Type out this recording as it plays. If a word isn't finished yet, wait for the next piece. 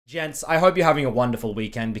Gents, I hope you're having a wonderful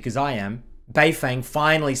weekend because I am. Beifeng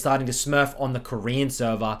finally starting to smurf on the Korean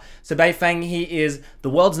server. So Beifeng, he is the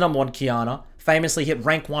world's #1 Qiyana, famously hit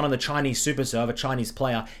rank 1 on the Chinese super server, Chinese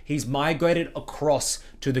player. He's migrated across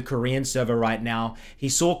to the Korean server right now. He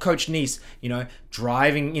saw Coach Nice,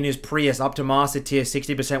 driving in his Prius up to master tier,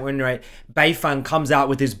 60% win rate. Beifeng comes out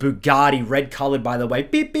with his Bugatti, red colored by the way,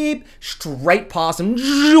 beep beep, straight past him,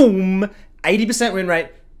 zoom, 80% win rate.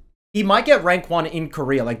 He might get rank 1 in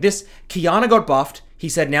Korea. Like this, Qiyana got buffed. He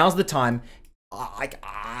said, now's the time.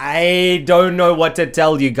 I don't know what to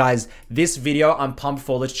tell you guys. This video, I'm pumped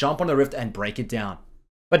for. Let's jump on the rift and break it down.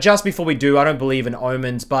 But just before we do, I don't believe in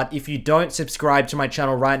omens, but if you don't subscribe to my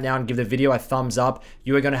channel right now and give the video a thumbs up,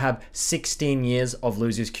 you are going to have 16 years of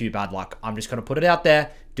losers queue bad luck. I'm just going to put it out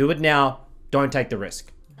there. Do it now. Don't take the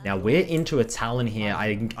risk. Now, we're into a Talon here.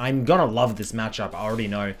 I'm going to love this matchup. I already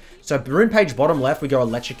know. So, rune page bottom left, we go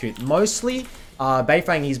Electrocute. Mostly,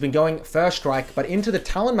 Beifeng, he's been going first strike. But into the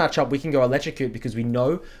Talon matchup, we can go Electrocute because we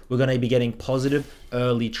know we're going to be getting positive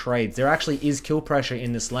early trades. There actually is kill pressure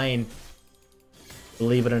in this lane.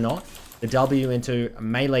 Believe it or not. The W into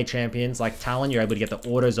melee champions like Talon, you're able to get the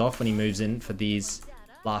autos off when he moves in for these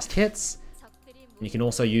last hits. And you can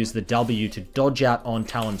also use the W to dodge out on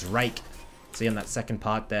Talon's Rake. See on that second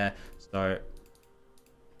part there. So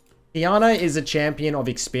Qiyana is a champion of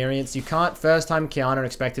experience. You can't first time Qiyana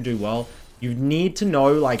expect to do well. You need to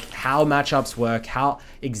know like how matchups work, how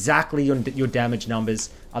exactly your damage numbers.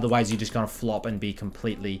 Otherwise you're just gonna flop and be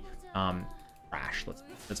completely trash.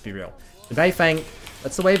 Let's be real. The Beifeng,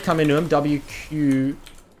 that's the wave come into him. WQ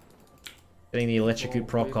getting the Electrocute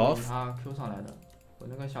proc off.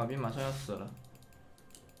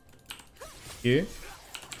 Q.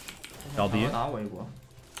 W.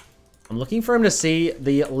 I'm looking for him to see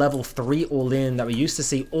the level 3 all-in that we used to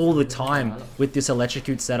see all the time with this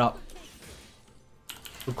Electrocute setup.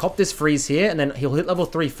 We'll cop this freeze here, and then he'll hit level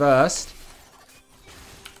 3 first.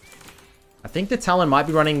 I think the Talon might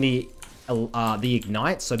be running the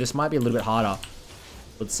Ignite, so this might be a little bit harder.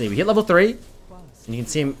 Let's see. We hit level 3, and you can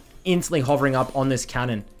see him instantly hovering up on this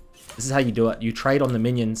cannon. This is how you do it. You trade on the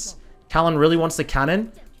minions. Talon really wants the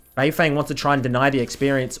cannon. Beifeng wants to try and deny the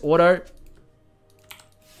experience. Auto.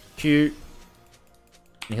 Q.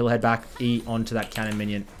 And he'll head back E onto that cannon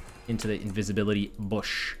minion into the invisibility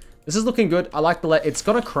bush. This is looking good. I like the... It's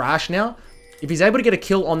got a crash now. If he's able to get a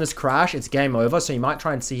kill on this crash, it's game over. So you might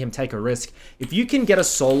try and see him take a risk. If you can get a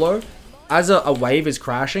solo as a wave is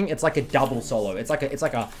crashing, it's like a double solo. It's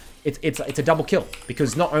a double kill.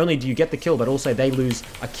 Because not only do you get the kill, but also they lose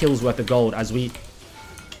a kill's worth of gold as we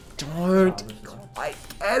don't... I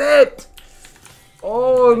get it.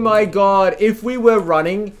 Oh my god. If we were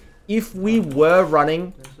running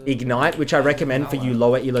Ignite, which I recommend for you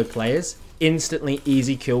lower elo players, instantly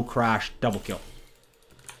easy kill, crash, double kill.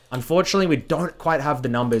 Unfortunately, we don't quite have the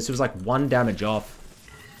numbers. It was like 1 damage off.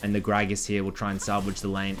 And the Gragas here will try and salvage the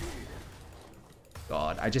lane.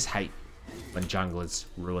 God, I just hate when junglers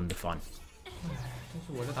ruin the fun.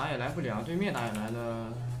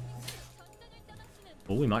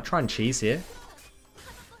 Oh, we might try and cheese here.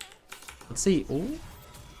 Let's see. Ooh.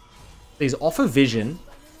 He's off of vision.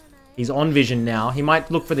 He's on vision now. He might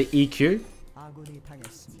look for the EQ.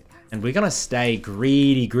 And we're going to stay.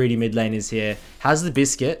 Greedy mid lane is here. Has the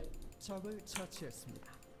biscuit.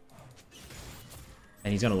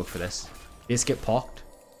 And he's going to look for this. Biscuit pocked.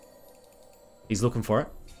 He's looking for it.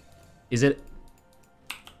 Is it?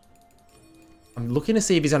 I'm looking to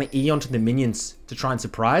see if he's going to E onto the minions to try and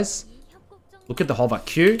surprise. Look at the hover.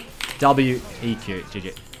 Q, W, EQ.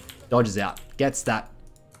 GG. Dodges out. Gets that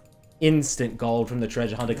instant gold from the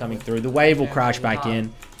treasure hunter coming through. The wave will crash back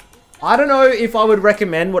in. I don't know if I would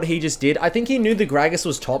recommend what he just did. I think he knew the Gragas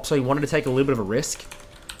was top, so he wanted to take a little bit of a risk.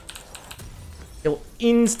 He'll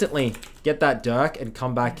instantly get that Dirk and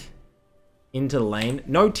come back into the lane.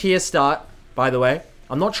 No tier start, by the way.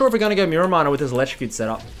 I'm not sure if we're going to go Mirror Miner with his Electrocute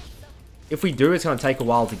setup. If we do, it's going to take a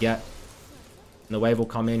while to get. And the wave will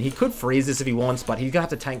come in. He could freeze this if he wants, but he's going to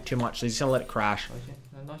have to tank too much, so he's going to let it crash.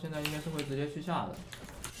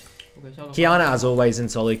 Qiyana, as always, in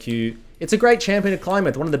solo queue. It's a great champion to climb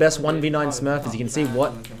with. One of the best 1v9 smurfers. You can see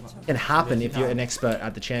what can happen if you're an expert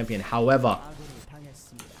at the champion. However,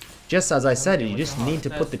 just as I said, you just need to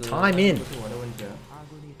put the time in.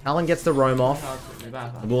 Talon gets the roam off.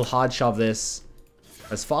 We'll hard shove this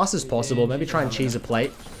as fast as possible. Maybe try and cheese a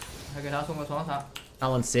plate.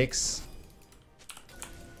 Talon 6.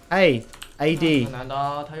 Hey, AD. Here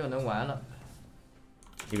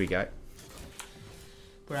we go.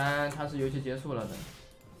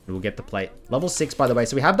 We'll get the plate. Level 6, by the way.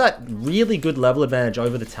 So we have that really good level advantage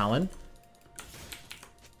over the Talon.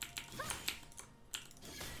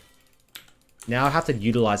 Now I have to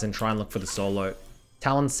utilize and try and look for the solo.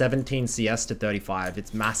 Talon 17 CS to 35.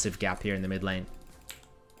 It's massive gap here in the mid lane.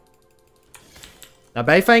 Now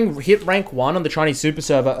Beifeng hit rank 1 on the Chinese super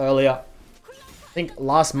server earlier. I think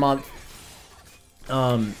last month.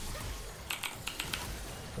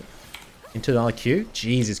 Into another Q.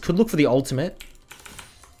 Jesus, could look for the ultimate.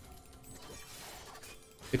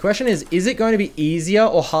 The question is it going to be easier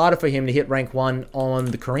or harder for him to hit rank 1 on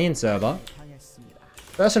the Korean server?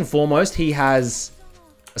 First and foremost, he has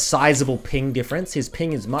a sizable ping difference. His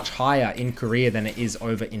ping is much higher in Korea than it is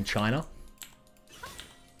over in China,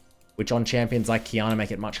 which on champions like Qiyana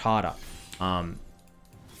make it much harder.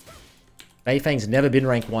 Beifeng's never been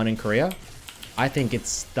rank 1 in Korea. I think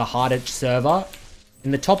it's the hardest server.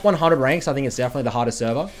 In the top 100 ranks, I think it's definitely the hardest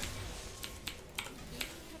server.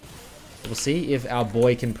 We'll see if our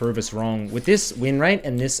boy can prove us wrong. With this win rate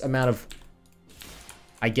and this amount of,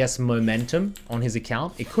 I guess, momentum on his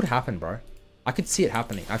account, it could happen, bro. I could see it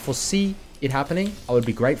happening. I foresee it happening. I would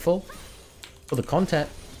be grateful for the content,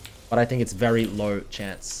 but I think it's very low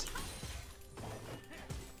chance.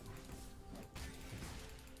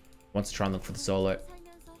 Wants to try and look for the solo.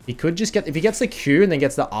 He could just get, if he gets the Q and then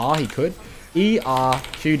gets the R, he could.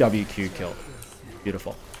 ERQWQ kill.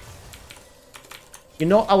 Beautiful. You're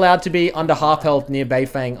not allowed to be under half health near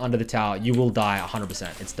Beifeng under the tower. You will die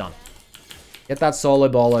 100%. It's done. Get that solo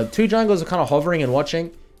bowler. Two junglers are kind of hovering and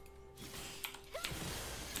watching.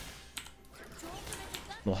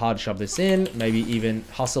 We'll hard shove this in. Maybe even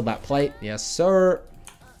hustle that plate. Yes, sir.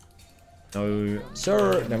 No,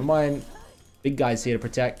 sir. Never mind. Big guy's here to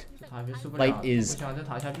protect. Plate is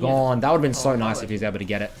gone. That would have been so nice if he was able to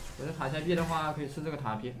get it.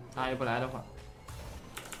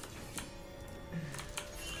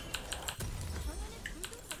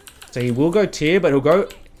 So he will go tier, but he'll go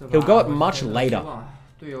it much later.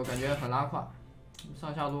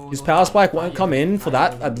 His power spike won't come in for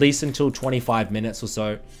that, at least until 25 minutes or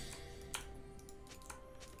so.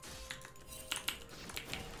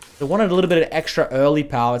 They wanted a little bit of extra early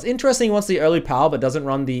power. It's interesting he wants the early power, but doesn't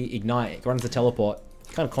run the ignite. It runs the teleport.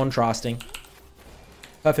 Kind of contrasting.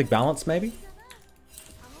 Perfect balance, maybe?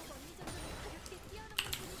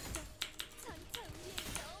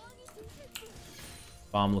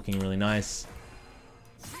 Farm looking really nice.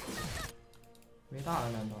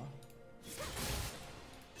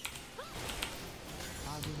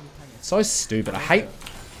 So stupid. I hate...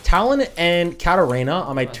 Talon and Katarina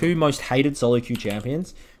are my two most hated solo queue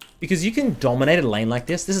champions. Because you can dominate a lane like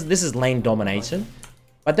this. This is lane domination.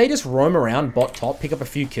 But they just roam around bot top, pick up a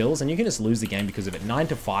few kills, and you can just lose the game because of it.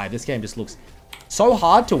 9-5. This game just looks so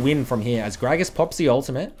hard to win from here as Gragas pops the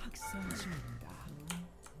ultimate.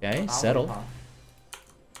 Okay, settle.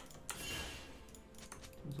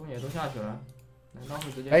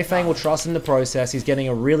 Beifeng will trust in the process. He's getting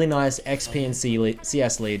a really nice XP and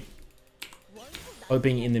CS lead.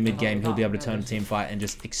 Hoping in the mid game he'll be able to turn a team fight and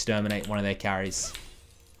just exterminate one of their carries.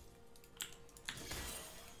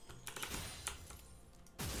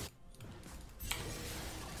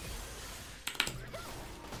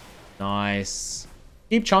 Nice.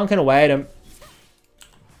 Keep chunking away at him.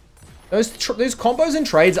 Those combos and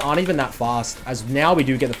trades aren't even that fast, as now we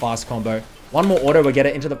do get the fast combo. One more auto, we'll get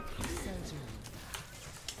it into the...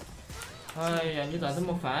 I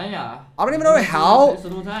don't even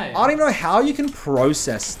know how you can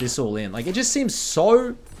process this all in. Like, it just seems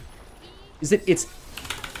so... It's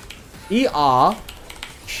ER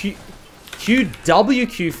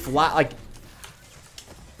QWQ flat, like...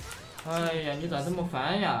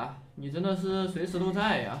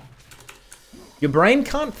 Your brain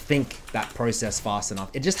can't think that process fast enough.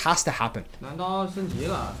 It just has to happen.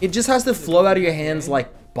 It just has to flow out of your hands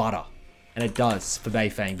like butter. And it does for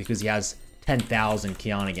Beifeng because he has 10,000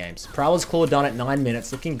 Qiyana games. Prowler's Claw done at 9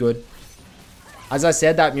 minutes, looking good. As I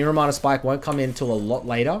said, that Miramana spike won't come in till a lot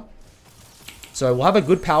later. So we'll have a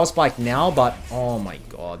good power spike now, but oh my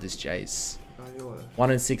god, this Jace.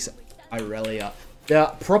 1 in 6 Irelia.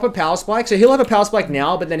 The proper power spike, so he'll have a power spike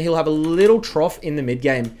now, but then he'll have a little trough in the mid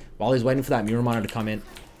game while he's waiting for that Miramana to come in.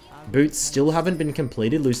 Boots still haven't been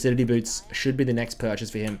completed. Lucidity boots should be the next purchase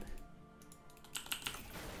for him.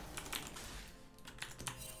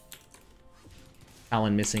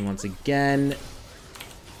 Talon missing once again.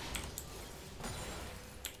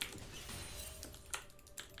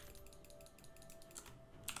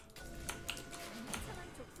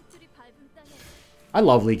 I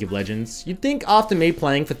love League of Legends. You'd think after me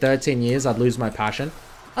playing for 13 years, I'd lose my passion.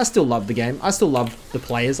 I still love the game. I still love the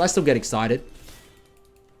players. I still get excited.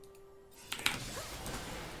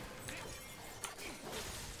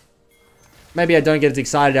 Maybe I don't get as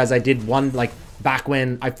excited as I did back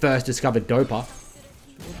when I first discovered Dopa.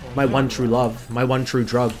 My one true love. My one true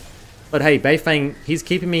drug. But hey, Beifeng, he's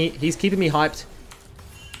keeping me hyped.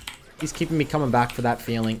 He's keeping me coming back for that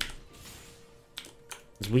feeling.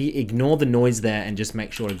 We ignore the noise there and just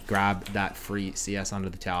make sure to grab that free CS under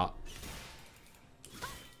the tower.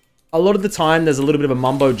 A lot of the time, there's a little bit of a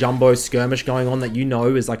mumbo-jumbo skirmish going on that you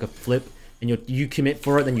know is like a flip. And you commit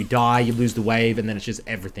for it, then you die, you lose the wave, and then it's just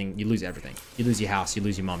everything. You lose everything. You lose your house, you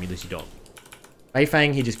lose your mom, you lose your dog.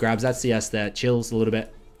 Beifeng, he just grabs that CS there, chills a little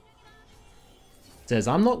bit. Says,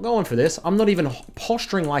 I'm not going for this. I'm not even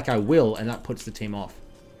posturing like I will, and that puts the team off.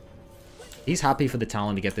 He's happy for the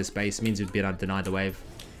Talon to get this base. Means we'd be able to deny the wave.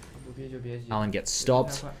 Talon gets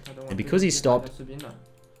stopped. And because he's stopped, we're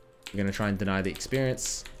going to try and deny the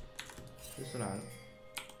experience.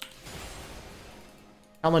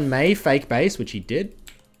 Talon may fake base, which he did.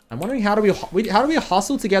 I'm wondering how do we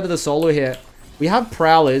hustle together the solo here? We have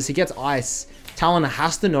Prowlers. He gets ice. Talon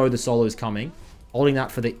has to know the solo is coming. Holding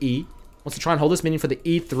that for the E. Wants to try and hold this minion for the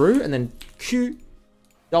E through. And then Q.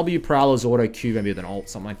 W Prowler's auto Q maybe with an ult.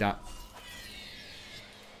 Something like that.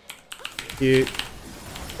 Q.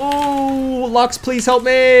 Oh, Lux, please help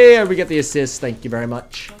me. And we get the assist. Thank you very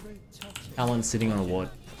much. Talon sitting on a ward.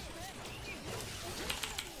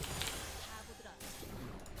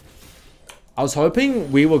 I was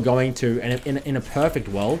hoping we were going to, in a perfect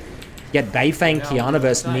world, get Beifeng Qiyana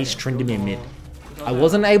versus Niche Tryndamere mid. I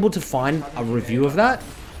wasn't able to find a review of that,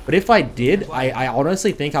 but if I did, I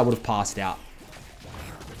honestly think I would have passed out.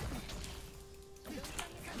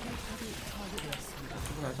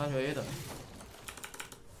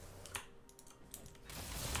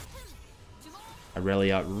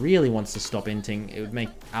 Aurelia really wants to stop inting. It would make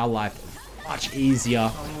our life much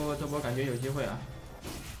easier.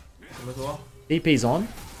 DP's on.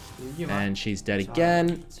 And she's dead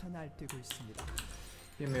again.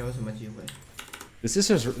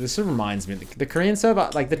 This reminds me. The Korean server,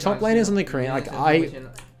 like the top laners on the Korean, like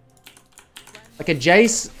a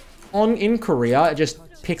Jace in Korea, it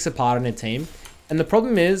just picks apart in a team. And the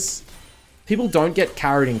problem is, people don't get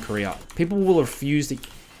carried in Korea. People will refuse to...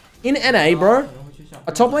 In NA, bro,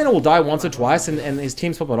 a top laner will die once or twice and his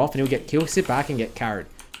team's pop it off and he'll sit back and get carried.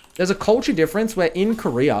 There's a culture difference where in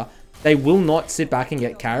Korea, they will not sit back and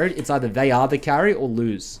get carried. It's either they are the carry or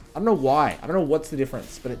lose. I don't know why. I don't know what's the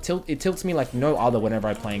difference, but it tilts me like no other whenever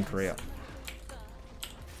I play in Korea.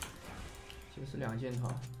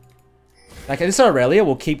 Like, this Aurelia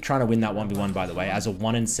will keep trying to win that 1v1, by the way, as a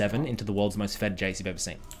 1-7 into the world's most fed Jace you've ever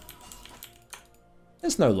seen.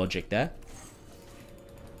 There's no logic there.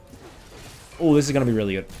 Oh, this is going to be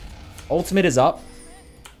really good. Ultimate is up.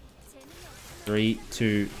 3,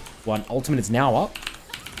 2, 1. Ultimate is now up.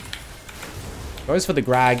 Goes for the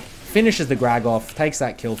Grag. Finishes the Grag off. Takes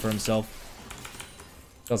that kill for himself.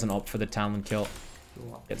 Doesn't opt for the Talon kill.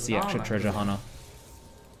 Gets the extra treasure hunter.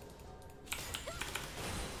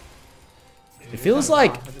 It feels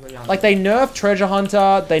like they nerfed Treasure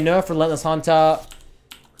Hunter, they nerfed Relentless Hunter.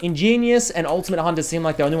 Ingenious and Ultimate Hunter seem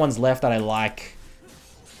like the only ones left that I like.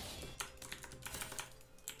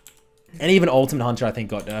 And even Ultimate Hunter I think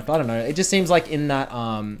got nerfed. I don't know. It just seems like in that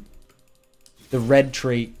the red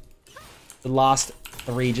tree, the last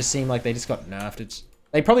 3 just seem like they just got nerfed.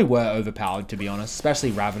 They probably were overpowered, to be honest,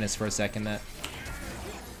 especially Ravenous for a second there.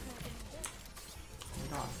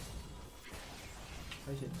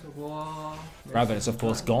 Ravenous, of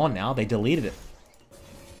course, gone now. They deleted it.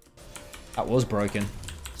 That was broken.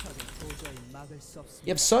 You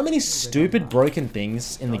have so many stupid broken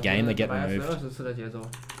things in the game that get removed.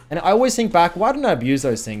 And I always think back, why didn't I abuse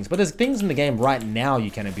those things? But there's things in the game right now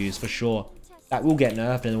you can abuse for sure. That will get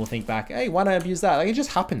nerfed and then we'll think back, hey, why didn't I abuse that? Like, it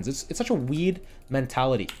just happens. It's such a weird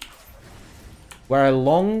mentality. Where I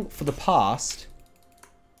long for the past,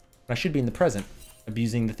 but I should be in the present,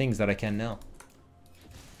 abusing the things that I can now.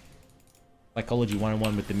 Psychology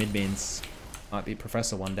 101 with the Midbeast. Might be a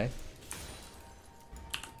professor one day.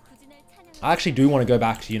 I actually do want to go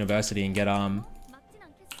back to university and get,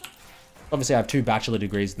 obviously I have 2 bachelor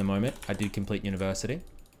degrees at the moment. I did complete university.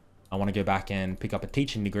 I want to go back and pick up a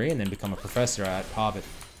teaching degree and then become a professor at Harvard.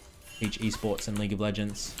 Teach esports and League of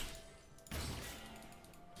Legends.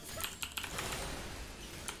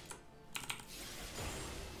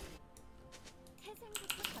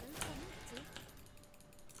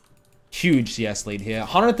 Huge CS lead here.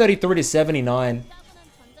 133 to 79.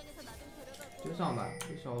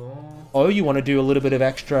 Oh, you want to do a little bit of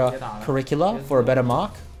extra curricular for a better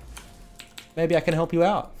mark? Maybe I can help you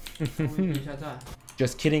out.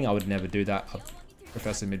 Just kidding, I would never do that.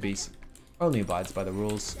 Professor Midbeast only abides by the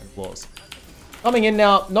rules and laws. Coming in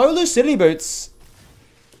now, no Lucidity Boots.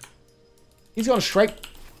 He's gone straight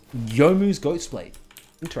Yomu's Ghostblade.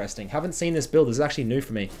 Interesting. Haven't seen this build. This is actually new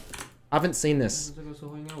for me. I haven't seen this.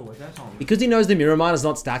 Because he knows the Mirror Mine is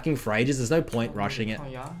not stacking for ages, there's no point rushing it.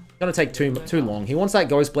 It's gonna take too long. He wants that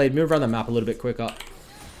Ghost Blade, move around the map a little bit quicker.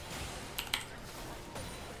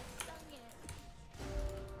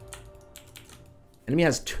 Enemy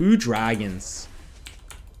has 2 dragons.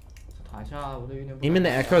 Him and the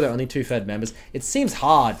Echo, they're only 2 fed members. It seems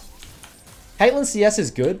hard. Caitlyn CS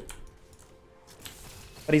is good.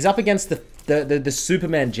 But he's up against the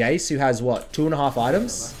Superman Jace, who has, what, 2.5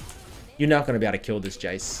 items? You're not going to be able to kill this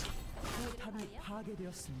Jace.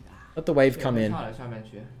 Let the wave come in.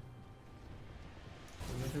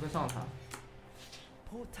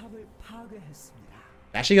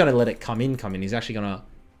 Actually going to let it come in. He's actually going to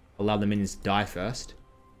allow the minions to die first.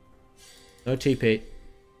 No TP.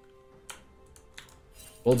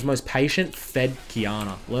 World's most patient, fed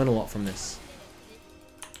Qiyana. Learn a lot from this.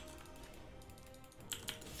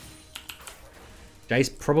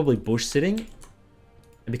 Jace probably bush sitting.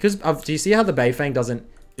 And because of, do you see how the Beifeng doesn't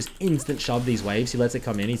just instant shove these waves? He lets it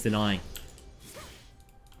come in. He's denying.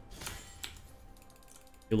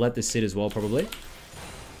 He'll let this sit as well, probably.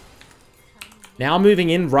 Now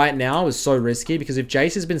moving in right now is so risky because if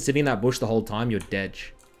Jace has been sitting in that bush the whole time, you're dead.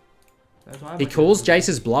 He calls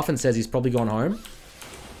Jace's bluff and says he's probably gone home.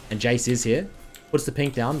 And Jace is here. Puts the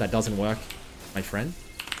pink down. That doesn't work, my friend.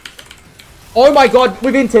 Oh my god,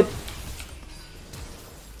 we've inted.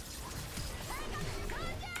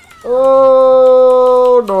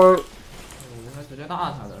 Oh no.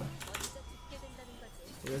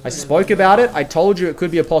 I spoke about it. I told you it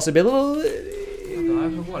could be a possibility.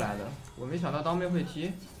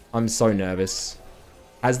 I'm so nervous.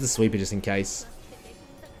 Has the sweeper just in case.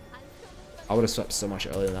 I would have swept so much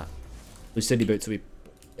earlier than that. Lucidity boots will be...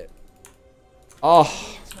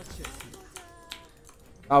 Oh.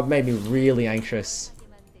 That made me really anxious.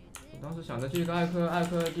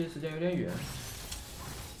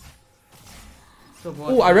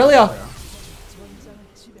 Oh, Irelia!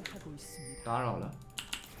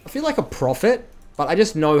 I feel like a prophet, but I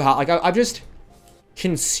just know how... Like, I've just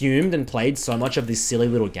consumed and played so much of this silly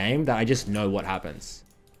little game that I just know what happens.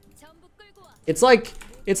 It's like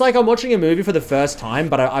I'm watching a movie for the first time,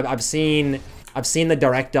 but I've seen the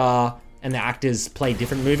director and the actors play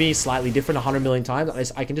different movies, slightly different 100 million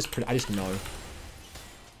times. I just know.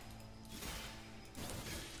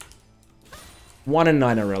 1 and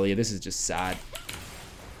 9 Aurelia. This is just sad.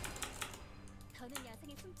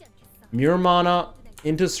 Muramana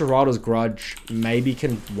into Serrato's Grudge. Maybe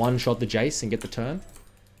can one-shot the Jace and get the turn.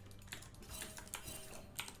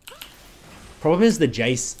 Problem is the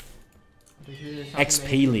Jace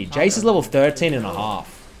XP lead. Jace is level 13 and a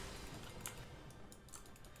half.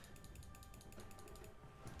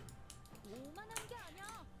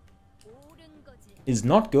 Is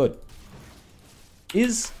not good.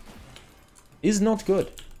 Is not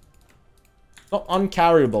good. Not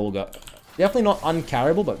uncarryable. Definitely not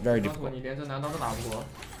uncarryable, but very difficult. There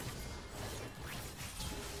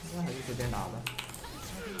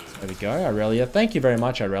we go, Aurelia. Thank you very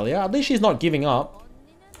much, Aurelia. At least she's not giving up.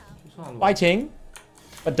 Fighting.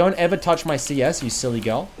 But don't ever touch my CS, you silly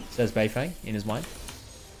girl, says Beifeng in his mind.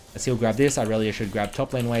 As he'll grab this, Aurelia should grab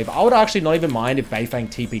top lane wave. I would actually not even mind if Beifeng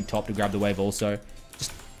TP'd top to grab the wave also.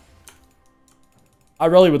 Just...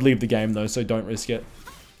 Aurelia would leave the game though, so don't risk it.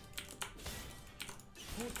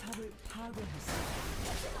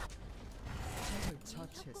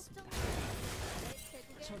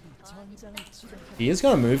 He is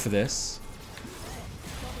going to move for this.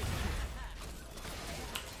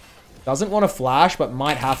 Doesn't want to flash, but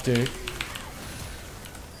might have to.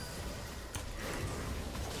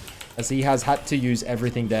 As he has had to use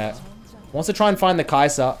everything there. Wants to try and find the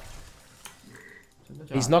Kai'Sa.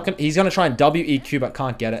 He's going to try and WEQ, but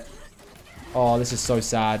can't get it. Oh, this is so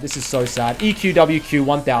sad. This is so sad. EQ, WQ,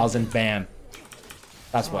 1000. Bam.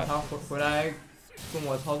 That's what.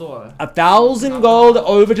 1,000 gold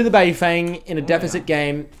over to the Beifeng in a deficit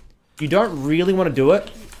game. You don't really want to do it.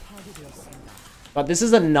 But this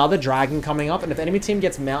is another dragon coming up, and if enemy team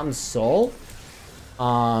gets Mountain Soul,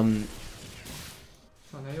 Qiyana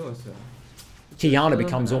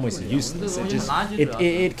becomes almost useless.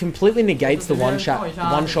 It completely negates the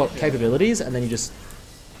one-shot capabilities, and then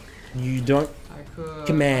you don't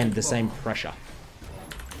command the same pressure.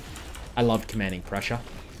 I love commanding pressure.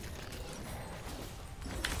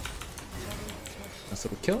 Nice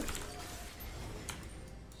little kill.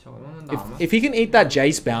 If he can eat that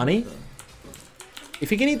Jace bounty. If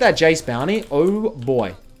he can eat that Jace bounty, oh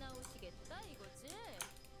boy.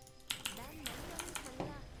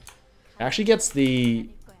 Actually gets the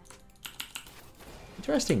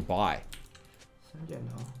interesting buy.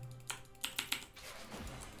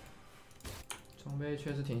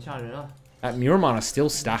 That Muramon is still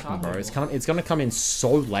stacking, bro. It's gonna come in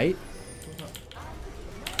so late.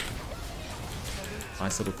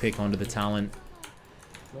 Nice little pick onto the talent.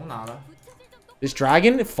 This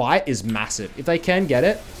dragon fight is massive. If they can get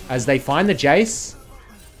it, as they find the Jace,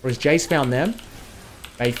 or as Jace found them.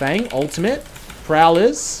 Beifeng, ultimate.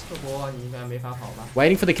 Prowlers.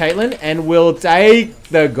 Waiting for the Caitlyn, and will take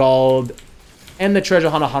the gold. And the treasure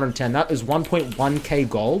hunt 110. That is 1.1k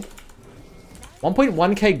gold.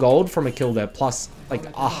 1.1k gold from a kill there. Plus, like,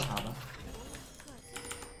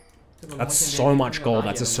 that's so much gold.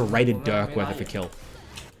 That's a serrated Dirk worth of a kill.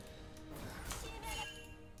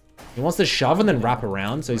 He wants to shove and then wrap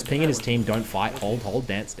around. So he's pinging his team. Don't fight. Hold, hold.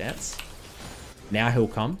 Dance, dance. Now he'll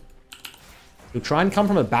come. He'll try and come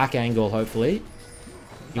from a back angle, hopefully.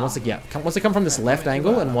 He wants to come from this left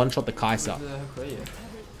angle and one-shot the Kai'Sa.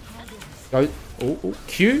 Go. Oh,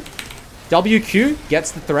 Q. WQ.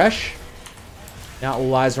 Gets the Thresh. Now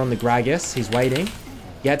all eyes are on the Gragas. He's waiting.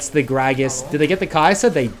 Gets the Gragas. Did they get the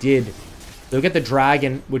Kai'Sa? They did. They'll get the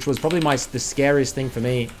Dragon, which was probably the scariest thing for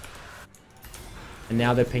me. And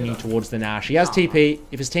now they're pinging towards the Nash. He has TP.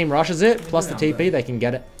 If his team rushes it, plus the TP, they can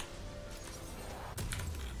get it.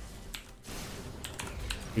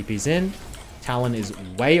 TP's in. Talon is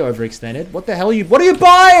way overextended. What the hell are you... What are you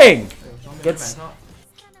buying? Gets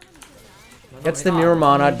the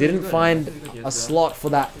Muramana. Didn't find a slot for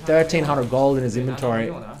that 1300 gold in his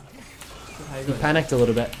inventory. He panicked a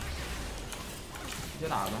little bit.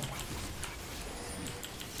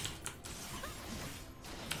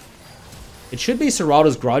 It should be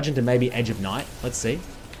Serrato's Grudge into maybe Edge of Night. Let's see.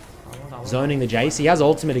 Zoning the Jace. He has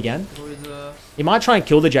ultimate again. He might try and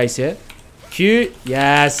kill the Jace here. Q.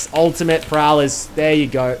 Yes. Ultimate Prowlers. There you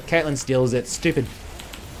go. Caitlyn steals it. Stupid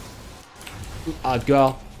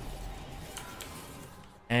girl.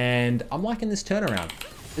 And I'm liking this turnaround.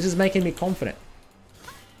 This is making me confident.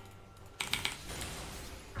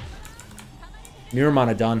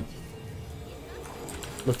 Muramana done.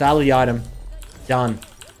 Lethality item. Done.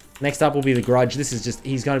 Next up will be the Grudge. This is just...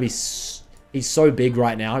 He's going to be... He's so big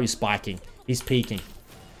right now. He's spiking. He's peaking.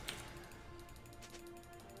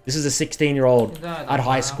 This is a 16-year-old at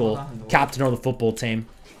high school. Captain of the football team.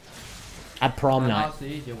 At prom night.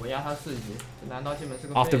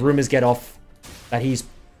 After rumors get off that he's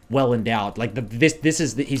well endowed. Like,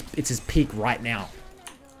 it's his peak right now.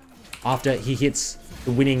 After he hits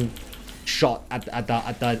the winning shot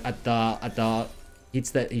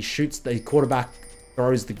he shoots the quarterback,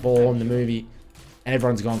 throws the ball in the movie, and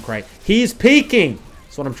everyone's gone crazy. He's peaking.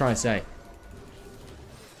 That's what I'm trying to say.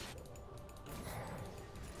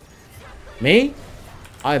 Me?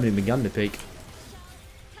 I haven't even begun to peak.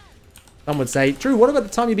 Some would say, Drew, what about the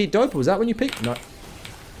time you beat Dopa? Was that when you peaked? No.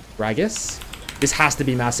 Gragas. This has to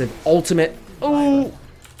be massive. Ultimate. Oh!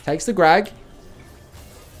 Takes the Grag.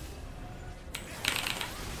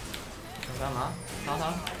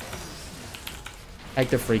 Take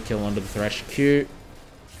the free kill onto the Thresh. Q.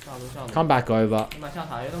 Come back over.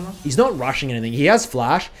 He's not rushing anything. He has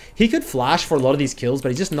flash. He could flash for a lot of these kills,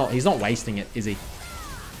 but he's not wasting it, is he?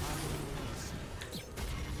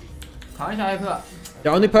 The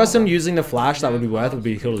only person using the flash that would be worth would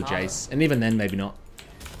be kill the Jace. And even then, maybe not.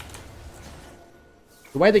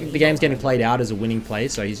 The way the game's getting played out is a winning play,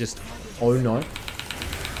 so he's just... Oh no.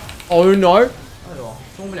 Oh no.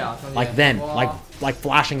 Like then. Like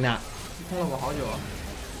flashing that.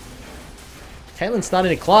 Caitlyn's starting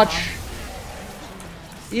to clutch.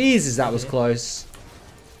 Jesus, that was close.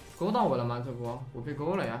 Oh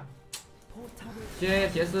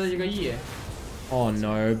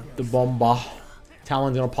no, the Bomber.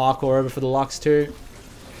 Talon's gonna parkour over for the Lux too.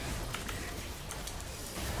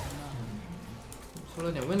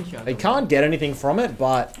 They can't get anything from it,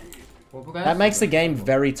 but that makes the game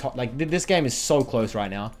very tough. Like, this game is so close right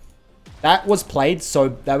now. That was played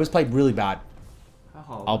really bad.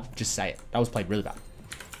 I'll just say it. That was played really bad.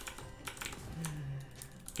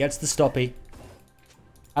 Gets the stoppy.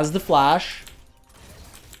 Has the flash.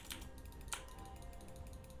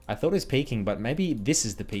 I thought he was peaking, but maybe this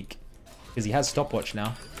is the peak. Because he has stopwatch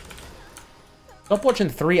now. Stopwatch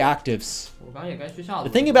and 3 actives. The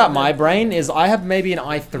thing about my brain is I have maybe an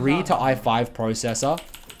i3 to i5 processor.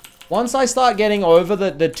 Once I start getting over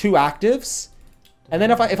the 2 actives, and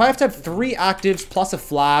then if I have to have 3 actives plus a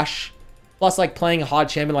flash, plus like playing a hard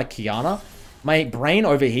champion like Qiyana, my brain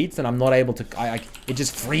overheats and I'm not able to, it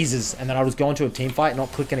just freezes, and then I just go into a team fight and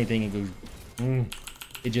not click anything and go,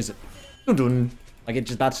 it just, like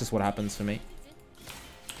that's just what happens for me.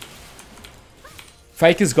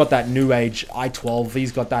 Faker's got that new age i12,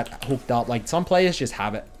 he's got that hooked up, like some players just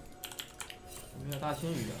have it.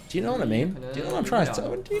 Do you know what I mean? Do you know what I'm trying to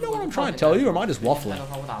tell? Do you know what I'm trying to tell you, or am I just waffling?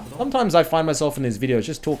 Sometimes I find myself in these videos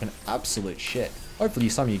just talking absolute shit. Hopefully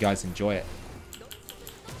some of you guys enjoy it.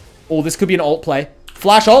 Oh, this could be an ult play.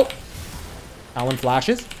 Flash ult. Alan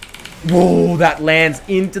flashes. Whoa, that lands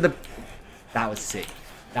into the... That was sick.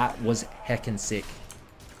 That was heckin' sick.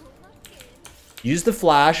 Use the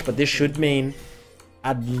flash, but this should mean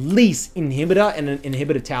at least inhibitor and an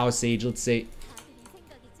inhibitor tower siege. Let's see.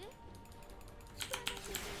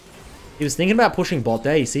 He was thinking about pushing bot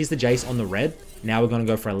there. He sees the Jace on the red. Now we're going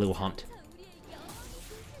to go for a little hunt.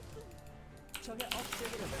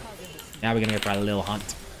 Now we're going to go for a little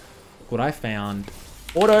hunt. Look what I found.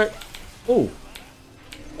 Auto. Oh.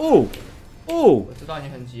 Oh. Oh.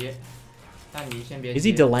 Is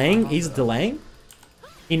he delaying? He's delaying?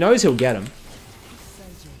 He knows he'll get him.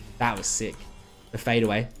 That was sick. The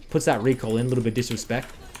fadeaway. Puts that recall in. A little bit of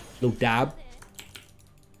disrespect. Little dab.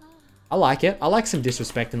 I like it. I like some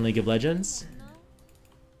disrespect in League of Legends.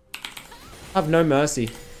 I have no mercy.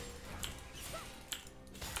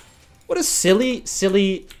 What a silly,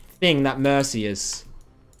 silly thing that mercy is.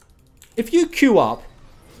 If you queue up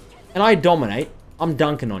and I dominate, I'm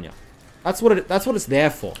dunking on you. That's what it's there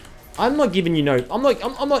for. I'm not giving you no... I'm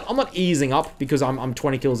not easing up because I'm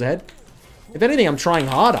 20 kills ahead. If anything, I'm trying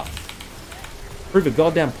harder. Prove a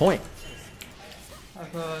goddamn point.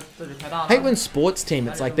 I hate when sports team,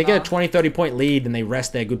 it's like they get a 20-30 point lead and they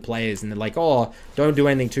rest their good players and they're like, oh, don't do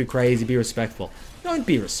anything too crazy, be respectful. Don't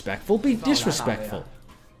be respectful, be disrespectful.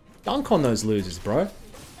 Dunk on those losers, bro.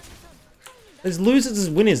 There's losers as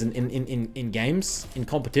winners in games, in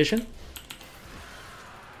competition.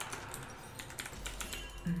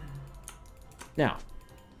 Now,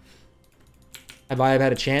 have I ever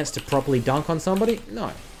had a chance to properly dunk on somebody?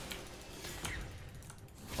 No.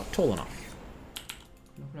 Not tall enough.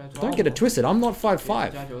 Don't get it twisted. I'm not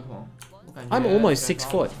 5'5". I'm almost 6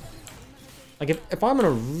 foot. Like, if I'm on a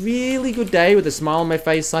really good day with a smile on my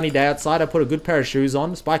face, sunny day outside, I put a good pair of shoes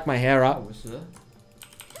on, spike my hair up,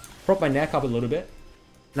 prop my neck up a little bit,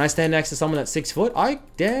 and I stand next to someone that's 6 foot, I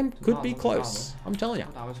damn could be close. I'm telling you.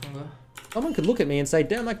 Someone could look at me and say,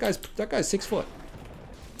 damn, that guy's 6 foot.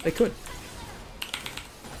 They could.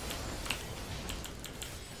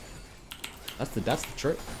 That's the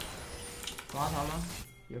truth.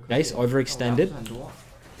 Jace overextended.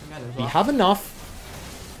 We have enough.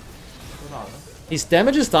 His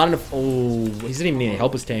damage is starting to... Oh, he doesn't even need to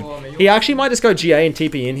help his team. He actually might just go GA and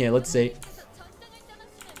TP in here. Let's see.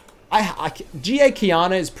 GA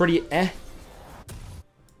Qiyana is pretty eh.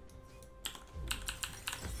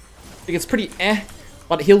 I think it's pretty eh.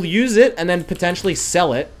 But he'll use it and then potentially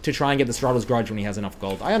sell it to try and get the Strada's Grudge when he has enough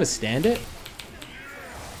gold. I understand it.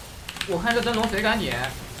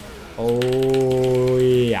 Oh,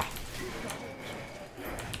 yeah.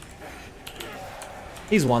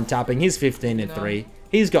 He's one-tapping. He's 15 and 3.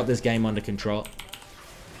 He's got this game under control.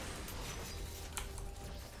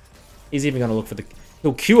 He's even going to look for the...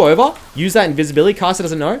 He'll Q over. Use that invisibility. Caster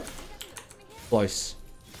doesn't know. Close.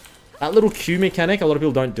 That little Q mechanic a lot of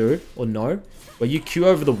people don't do or know. Where you Q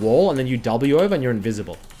over the wall and then you W over and you're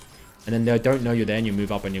invisible. And then they don't know you're there and you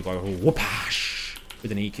move up and you go whoopash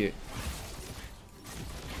with an EQ.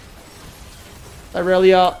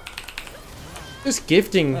 Irelia, just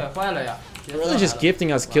gifting. Really just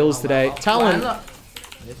gifting us kills today. Talon.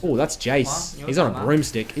 Oh, that's Jace. He's on a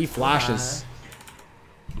broomstick. He flashes.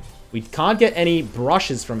 We can't get any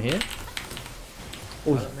brushes from here.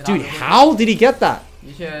 Oh, dude, how did he get that?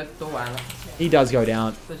 He does go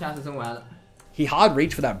down. He hard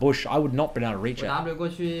reached for that bush. I would not been able to reach it.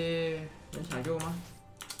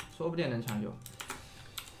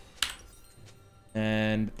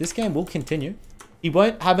 And this game will continue. He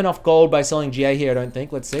won't have enough gold by selling GA here, I don't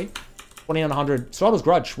think. Let's see. 2900. Strada's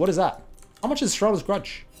Grudge. What is that? How much is Strada's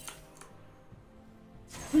Grudge?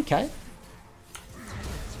 3k.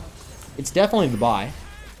 It's definitely the buy.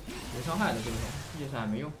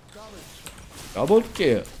 Double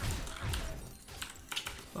kill.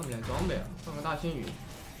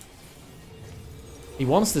 He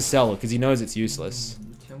wants to sell it because he knows it's useless.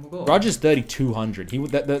 Grudge is 3200. He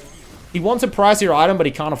wants a pricier item, but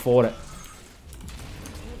he can't afford it.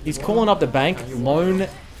 He's calling up the bank. Loan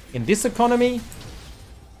in this economy?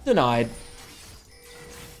 Denied.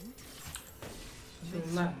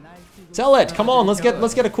 Sell it. Come on, let's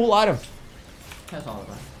get a cool item.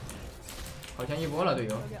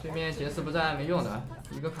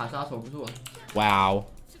 Wow.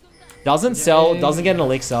 Doesn't sell, doesn't get an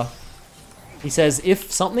elixir. He says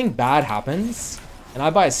if something bad happens and I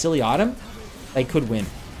buy a silly item, they could win.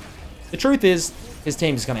 The truth is, his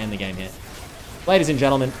team's just going to end the game here. Ladies and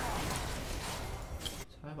gentlemen,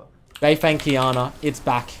 Beifeng Qiyana, it's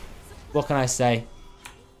back. What can I say?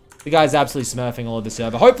 The guy's absolutely smurfing all of the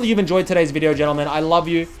server. Hopefully you've enjoyed today's video, gentlemen. I love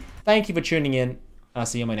you. Thank you for tuning in. And I'll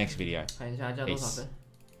see you in my next video. Peace.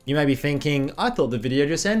 You may be thinking, I thought the video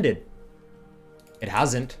just ended. It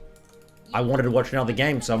hasn't. I wanted to watch another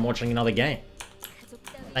game, so I'm watching another game.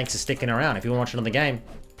 Thanks for sticking around. If you want to watch another game,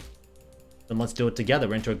 then let's do it together.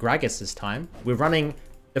 We're into a Gragas this time. We're running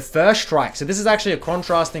the first strike. So this is actually a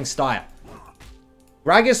contrasting style.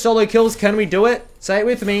 Gragas solo kills, can we do it? Say it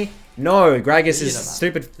with me. No, Gragas is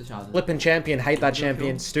stupid flipping champion. Hate that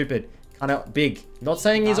champion. Stupid. Kind of big. Not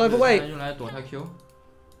saying he's overweight. As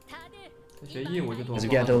we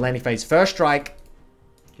get into the landing phase. First strike.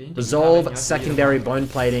 Resolve, secondary bone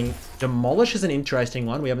plating. Demolish is an interesting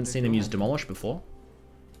one. We haven't seen him use Demolish before.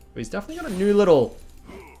 But he's definitely got a new little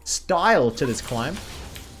style to this climb.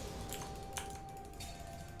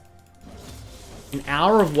 An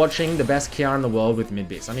hour of watching the best Qiyana in the world with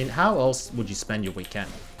Midbeast. I mean, how else would you spend your weekend?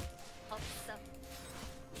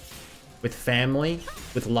 With family?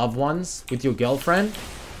 With loved ones? With your girlfriend?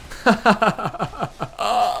 I'm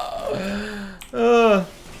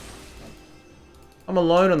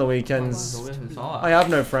alone on the weekends. I have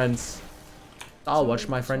no friends. I'll watch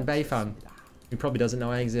my friend Beifeng, who probably doesn't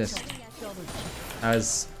know I exist.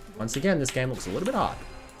 As, once again, this game looks a little bit hard.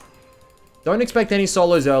 Don't expect any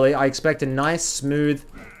solos early. I expect a nice, smooth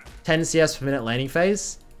 10 CS per minute landing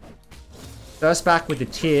phase. First back with the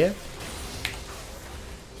tier.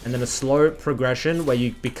 And then a slow progression where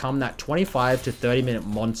you become that 25 to 30 minute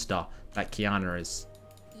monster that Qiyana is.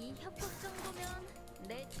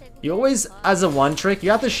 You always, as a one trick, you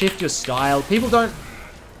have to shift your style. People don't...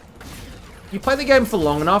 You play the game for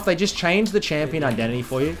long enough, they just change the champion identity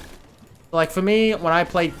for you. Like for me, when I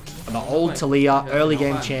played the old Talia, early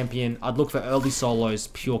game champion, I'd look for early solos,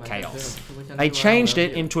 pure chaos. They changed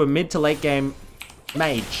it into a mid to late game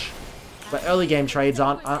mage, where early game trades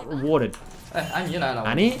aren't rewarded.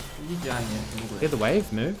 Annie? Get the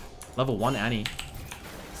wave, move. Level 1 Annie.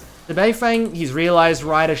 The Beifeng, he's realized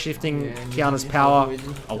Ryder shifting Qiyana's power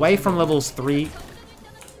away from levels 3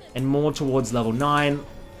 and more towards level 9.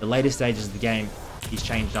 The later stages of the game, he's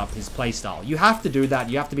changed up his playstyle. You have to do that.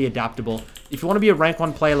 You have to be adaptable. If you want to be a rank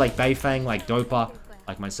 1 player like Beifeng, like Dopa,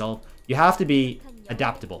 like myself, you have to be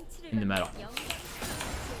adaptable in the meta.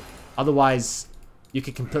 Otherwise, you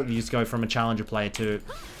could completely just go from a challenger player to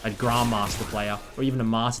a grandmaster player, or even a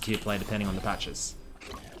master tier player, depending on the patches.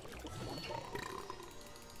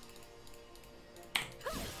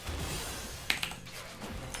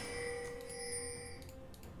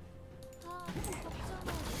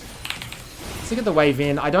 Let's look at the wave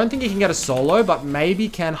in. I don't think he can get a solo, but maybe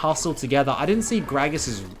can hustle together. I didn't see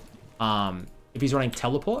Gragas's, if he's running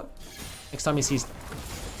teleport. Next time he sees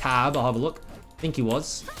tab, I'll have a look. I think he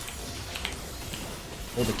was.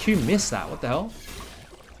 Oh, the Q missed that. What the hell?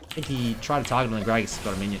 I think he tried to target him and Gragas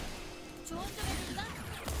got a minion.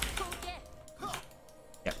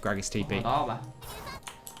 Yep, Gragas TP.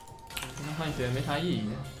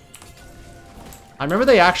 I remember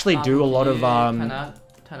they actually do a lot of,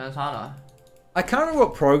 I can't remember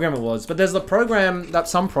what program it was, but there's the program that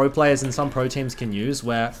some pro players and some pro teams can use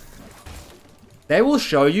where they will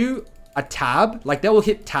show you a tab, like they will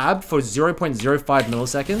hit tab for 0.05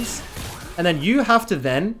 milliseconds, and then you have to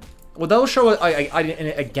then, well, they'll show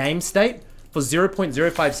a game state for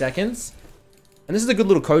 0.05 seconds, and this is a good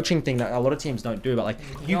little coaching thing that a lot of teams don't do, but like,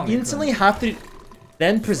 you instantly have to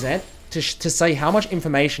then present to say how much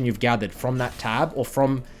information you've gathered from that tab or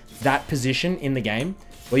from that position in the game,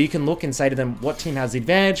 where you can look and say to them what team has the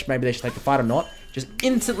advantage, maybe they should take the fight or not. Just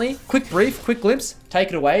instantly, quick brief, quick glimpse, take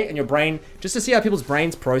it away, and your brain, just to see how people's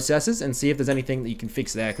brains processes and see if there's anything that you can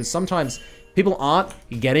fix there. Because sometimes people aren't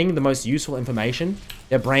getting the most useful information.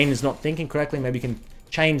 Their brain is not thinking correctly. Maybe you can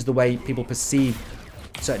change the way people perceive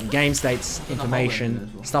certain game states,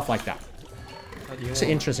 information, stuff like that. It's an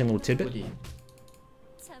interesting little tidbit.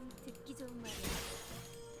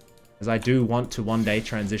 As I do want to one day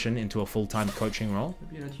transition into a full-time coaching role.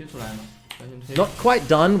 Not quite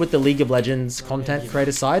done with the League of Legends content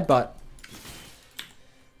creator side, but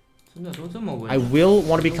I will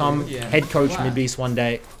want to become head coach Midbeast one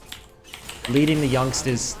day, leading the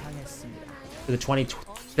youngsters to the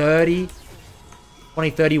 2030,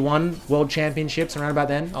 2031 World Championships. Around about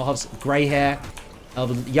then, I'll have some grey hair, I'll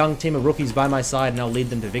have a young team of rookies by my side, and I'll lead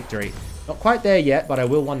them to victory. Not quite there yet, but I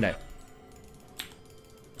will one day.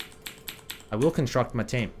 I will construct my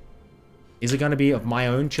team. Is it going to be of my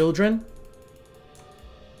own children?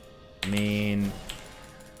 I mean,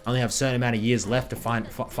 I only have a certain amount of years left to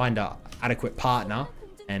find a adequate partner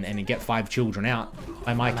and get 5 children out.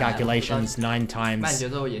 By my calculations, 9 times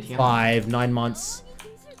 5, 9 months.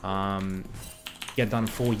 Get done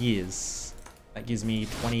 4 years. That gives me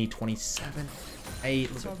 2027, 8,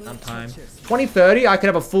 time. 2030, I could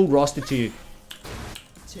have a full roster to you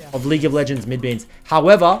of League of Legends mid-beans.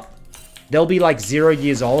 However, they'll be like 0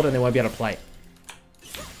 years old and they won't be able to play.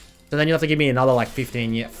 So then you'll have to give me another like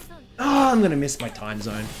 15 years. Oh, I'm gonna miss my time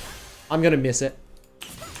zone. I'm gonna miss it.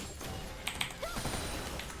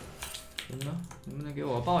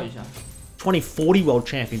 2040 World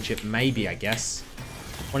Championship, maybe, I guess.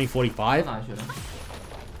 2045?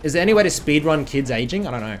 Is there any way to speedrun kids aging?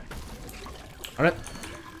 I don't know.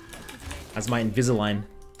 That's my Invisalign.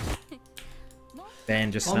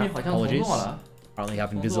 Then just snap. Apologies. I only have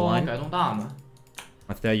Invisalign.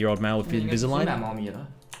 My 30-year-old male with Invisalign.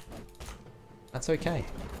 That's okay.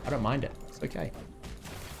 I don't mind it. It's okay.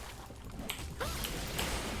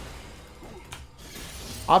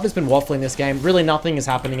 I've just been waffling this game. Really nothing is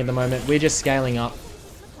happening at the moment. We're just scaling up.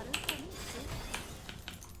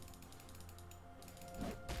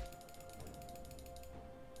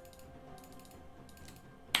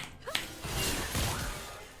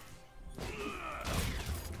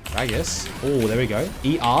 I guess. Oh, there we go.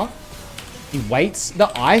 ER. He waits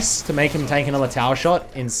the ice to make him take another tower shot.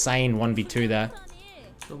 Insane 1v2 there.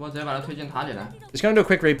 Just gonna do a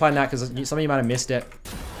quick replay on that because some of you might have missed it.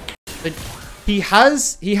 But he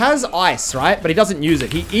has ice, right? But he doesn't use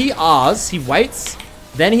it. He ERs, he waits,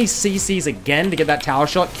 then he CCs again to get that tower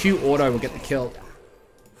shot. Q auto will get the kill.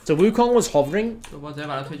 So Wukong was hovering.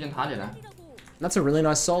 That's a really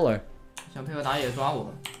nice solo.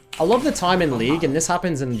 I love the time in League, and this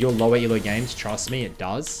happens in your lower elo games, trust me, it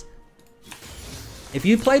does. If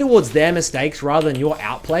you play towards their mistakes rather than your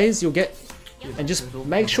outplays, you'll get... And just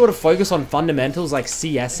make sure to focus on fundamentals like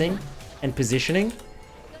CSing and positioning.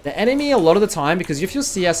 The enemy, a lot of the time, because if you're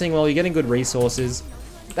CSing well, you're getting good resources,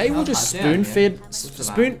 they will just spoon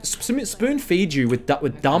feed you with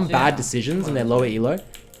dumb, bad decisions in their lower elo.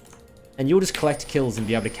 And you'll just collect kills and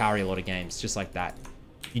be able to carry a lot of games, just like that.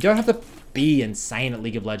 You don't have to be insane at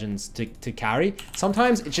League of Legends to carry.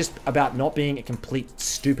 Sometimes it's just about not being a complete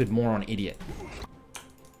stupid moron idiot.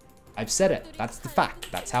 I've said it. That's the fact.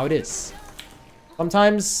 That's how it is.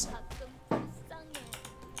 Sometimes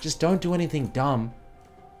just don't do anything dumb.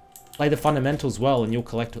 Play the fundamentals well and you'll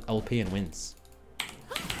collect LP and wins.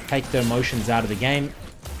 Take the emotions out of the game.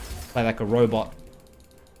 Play like a robot.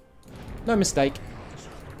 No mistake.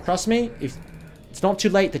 Trust me, if it's not too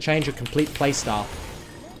late to change your complete playstyle.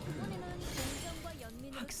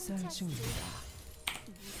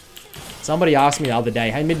 Somebody asked me the other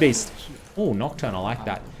day, hey Midbeast. Oh, Nocturne, I like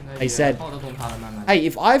that. They said, hey,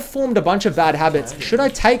 if I've formed a bunch of bad habits, should I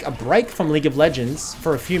take a break from League of Legends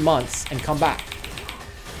for a few months and come back?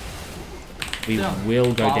 We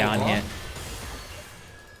will go down here.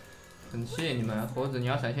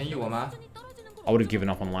 I would have given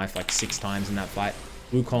up on life like 6 times in that fight.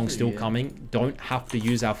 Wukong's still coming. Don't have to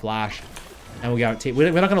use our flash. And we'll guarantee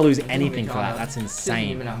we're not going to lose anything for that. That's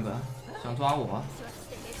insane.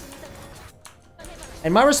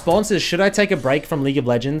 And my response is, should I take a break from League of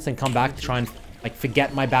Legends and come back to try and like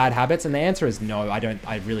forget my bad habits? And the answer is no.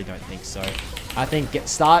 I really don't think so. I think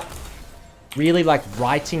start really like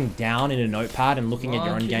writing down in a notepad and looking at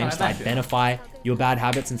your own games to identify your bad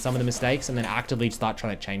habits and some of the mistakes, and then actively start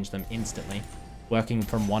trying to change them instantly. Working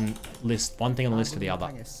from one thing on the list to the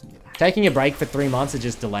other. Taking a break for 3 months is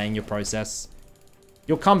just delaying your process.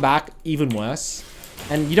 You'll come back even worse.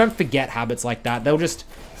 And you don't forget habits like that. They'll just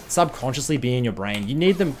subconsciously be in your brain. You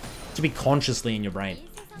need them to be consciously in your brain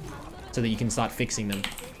so that you can start fixing them.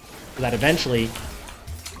 So that eventually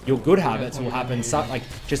your good habits will happen like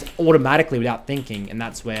just automatically without thinking, and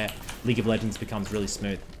that's where League of Legends becomes really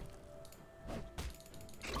smooth.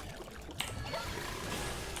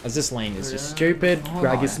 As this lane is just stupid.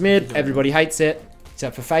 Greg is mid. Everybody hates it.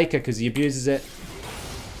 Except for Faker because he abuses it.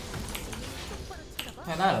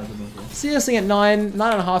 CSing at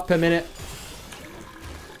 9.5 per minute.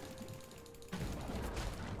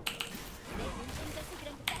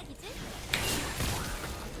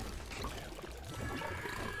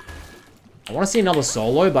 I want to see another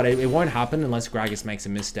solo, but it won't happen unless Gragas makes a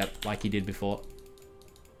misstep like he did before.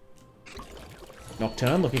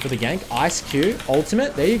 Nocturne looking for the gank. Ice Q.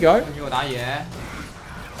 Ultimate. There you go.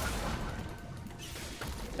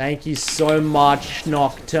 Thank you so much,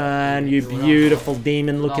 Nocturne. You beautiful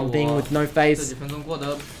demon-looking thing with no face.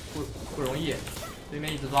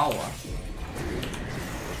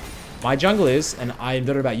 My jungle is, and I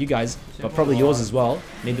don't know about you guys, but probably yours as well.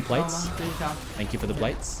 Need the plates. Thank you for the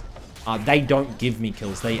plates. They don't give me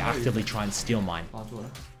kills. They actively try and steal mine.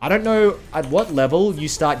 I don't know at what level you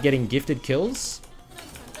start getting gifted kills.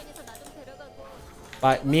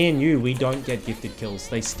 But me and you, we don't get gifted kills.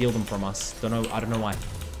 They steal them from us. I don't know why.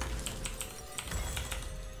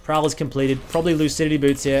 Prowler's completed. Probably Lucidity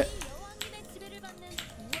Boots here.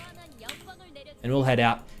 And we'll head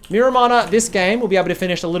out. Miramana, this game, will be able to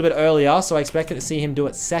finish a little bit earlier, so I expected to see him do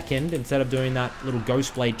it second instead of doing that little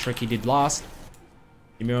Ghost Blade trick he did last.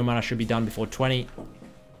 Miramana should be done before 20.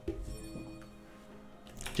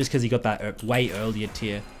 Just because he got that way earlier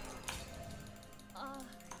tier.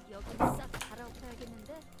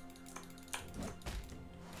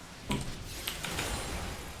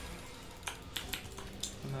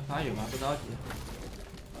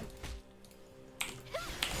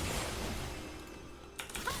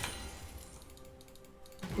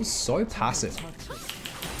 He's so passive.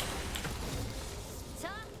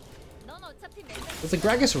 Does the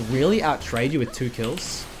Gragas really out-trade you with 2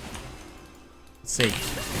 kills? Let's see.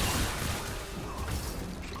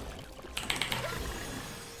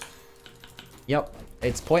 Yep,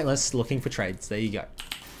 it's pointless looking for trades. There you go.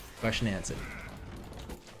 Question answered.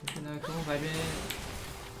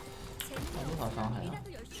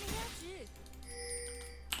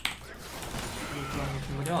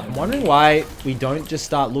 I'm wondering why we don't just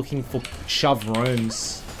start looking for shove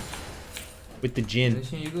roams with the Jin.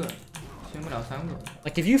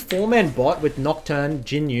 Like if you 4-man bot with Nocturne,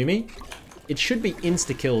 Jin, Yuumi, it should be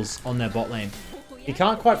insta-kills on their bot lane. He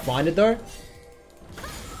can't quite find it though.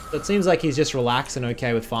 So it seems like he's just relaxed and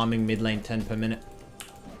okay with farming mid lane 10 per minute.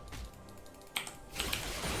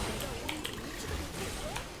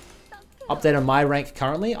 Update on my rank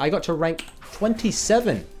currently. I got to rank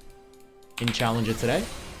 27 in Challenger today.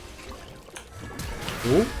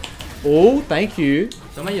 Oh, oh, thank you.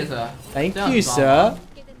 Thank you, sir.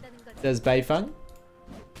 Says Beifeng.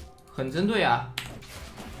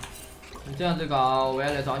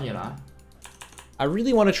 I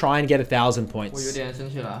really want to try and get 1,000 points.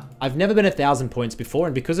 I've never been 1,000 points before,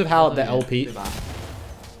 and because of how the LP...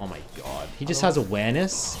 Oh my god. He just has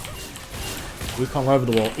awareness. Wukong over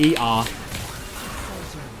the wall. ER.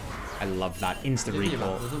 I love that. Instant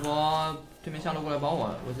recall.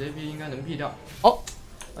 Oh!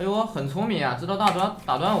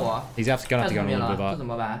 He's gonna have to go on a little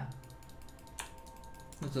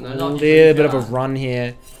bit of a run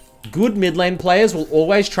here. Good mid lane players will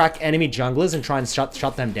always track enemy junglers and try and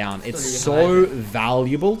shut them down. It's so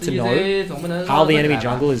valuable to know how the enemy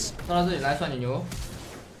jungle is.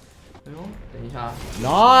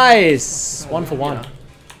 Nice! 1 for 1.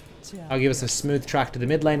 I'll give us a smooth track to the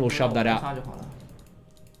mid lane. We'll shove that out.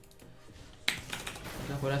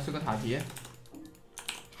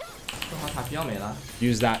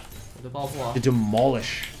 Use that to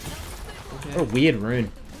demolish. What a weird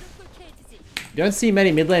rune. You don't see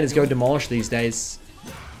many mid laners go demolish these days.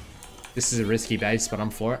 This is a risky base, but I'm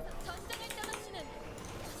for it.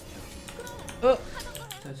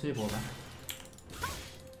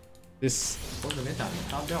 This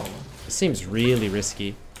seems really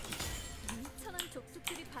risky.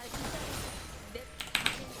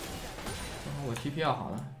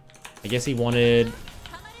 I guess he wanted...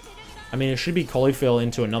 I mean, it should be cauliflower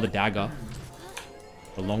into another dagger.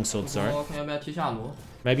 The longsword, sorry.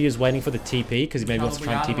 Maybe he was waiting for the TP, because he maybe wants to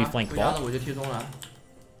try and TP flank bot.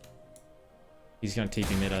 He's going to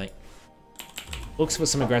TP mid, I think. Looks for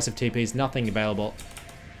some aggressive TPs, nothing available.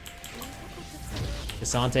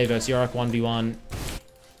 Asante versus Yorick 1v1.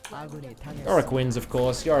 Yorick wins, of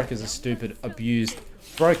course. Yorick is a stupid, abused,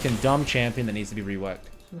 broken, dumb champion that needs to be reworked.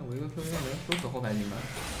 What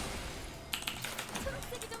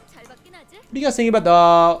do you guys think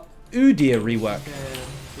about the Udyr rework?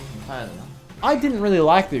 I didn't really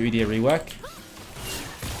like the Udyr rework.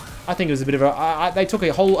 I think it was a bit of a... they took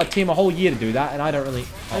a team a whole year to do that, and I don't really...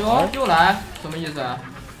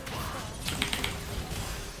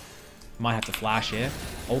 Might have to flash here.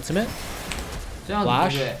 Ultimate.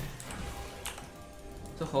 Flash.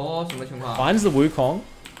 Finds the Wukong.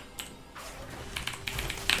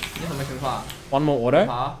 One more auto.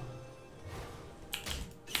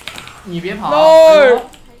 No!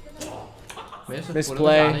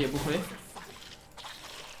 Misplay.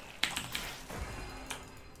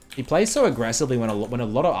 He plays so aggressively when a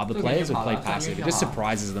lot of other players would play passive. It just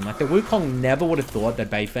surprises them. Like the Wukong never would have thought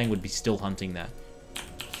that Beifeng would be still hunting there.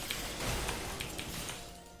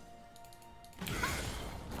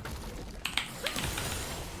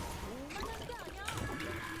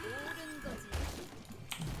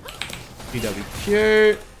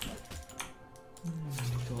 QWQ.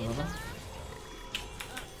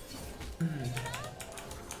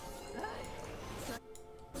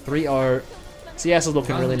 3-0. CS is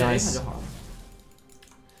looking really nice.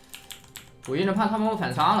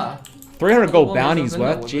 300 gold bounties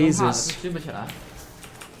worth, Jesus.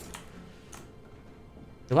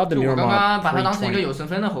 He'll have the 就我刚 Miramar 刚把他当成一个 pre-20. 有身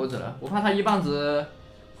份的猴子了，我怕他一棒子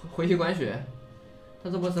回血管血，他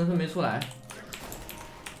这波身份没出来，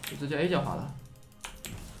就直接 A 就好了。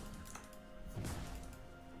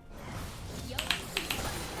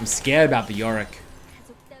 I'm scared about the Yorick.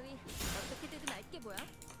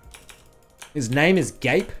 His name is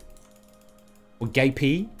Gape? Or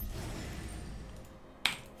Gapey?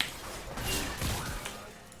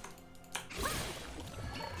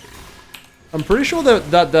 I'm pretty sure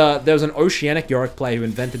that there was an Oceanic Yorick player who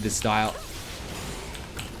invented this style.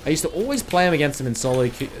 I used to always play him against him in solo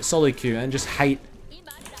queue and just hate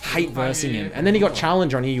versing him. And then he got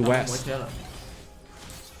challenged on EU West.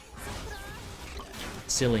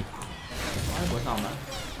 Silly.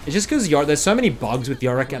 It's just because there's so many bugs with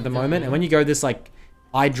Yorick at the moment, and when you go this like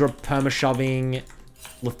Hydra perma-shoving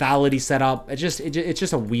lethality setup, it's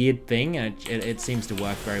just a weird thing, and it seems to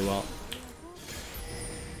work very well.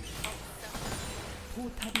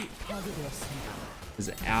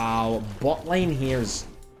 Our bot lane here is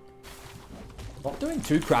not doing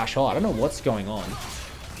too crash hot. I don't know what's going on.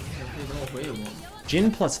 Jin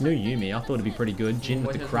plus new Yumi. I thought it'd be pretty good. Jin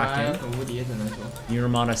with the Kraken.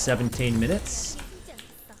 Miramar 17 minutes.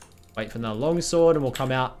 Wait for the longsword and we'll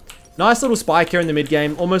come out. Nice little spike here in the mid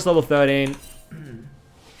game. Almost level 13.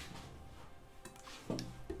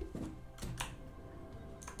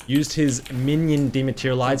 Used his minion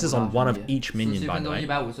dematerializers on one of each minion, by the way.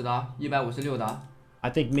 I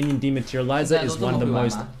think minion dematerializer is one of the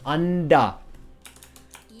most underrated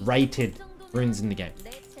runes in the game.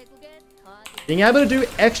 Being able to do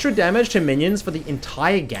extra damage to minions for the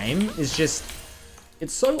entire game is just...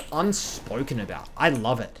 it's so unspoken about. I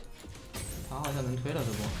love it.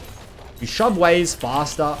 You shove waves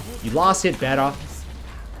faster. You last hit better.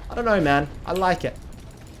 I don't know, man. I like it.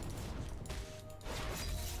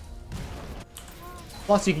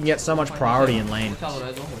 Plus, you can get so much priority in lane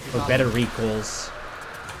for better recalls.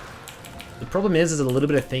 The problem is there's a little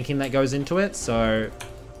bit of thinking that goes into it, so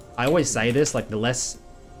I always say this, like the less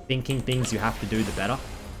thinking things you have to do, the better.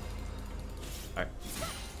 So,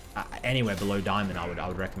 anywhere below diamond, I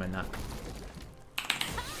would recommend that.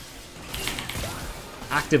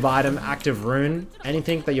 Active item, active rune,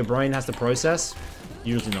 anything that your brain has to process,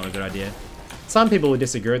 usually not a good idea. Some people would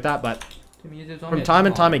disagree with that, but from time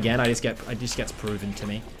and time again, it just gets proven to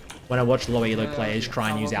me. When I watch low elo players try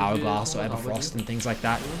and use Hourglass or Everfrost and things like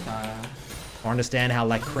that, or understand how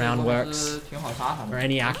like Crown works, or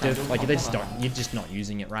any active, like you're just not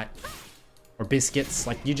using it right. Or Biscuits,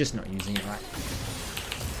 like you're just not using it right.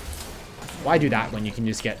 Why do that when you can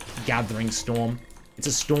just get Gathering Storm? It's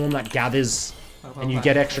a storm that gathers and you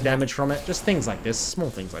get extra damage from it. Just things like this, small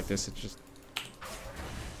things like this. It's just...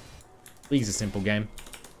 League's a simple game.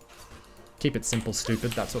 Keep it simple,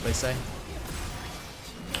 stupid, that's what they say.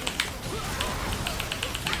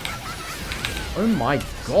 Oh my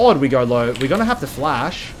god, we go low. We're gonna have to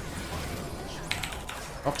flash.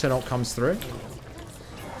 Octonaut comes through.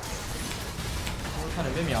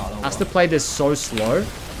 Has to play this so slow.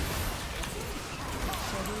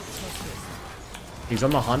 He's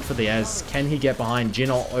on the hunt for the Ez. Can he get behind? Jin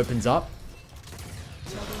opens up.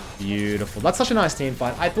 Beautiful. That's such a nice team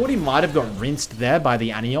fight. I thought he might have got rinsed there by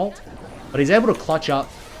the Annie ult, but he's able to clutch up.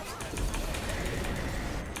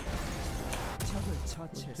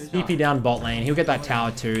 TP down bot lane. He'll get that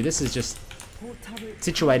tower too. This is just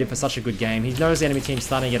situated for such a good game. He knows the enemy team's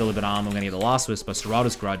starting to get a little bit armor. We're going to get the last Whisper.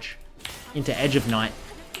 Serrato's Grudge. Into Edge of Night.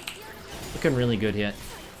 Looking really good here.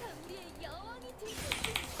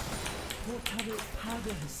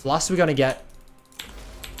 Plus, we're going to get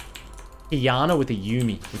Qiyana with a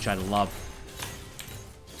Yumi, which I love.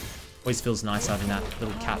 Always feels nice having that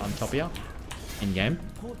little cat on top of you in game.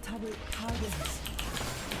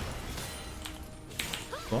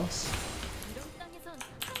 Of course.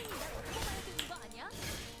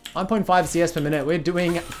 9.5 CS per minute. We're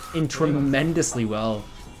doing tremendously well.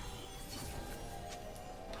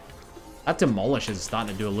 That Demolish is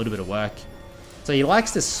starting to do a little bit of work. So he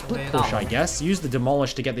likes to split push, I guess. Use the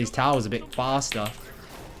Demolish to get these towers a bit faster.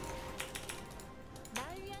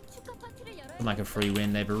 Like a free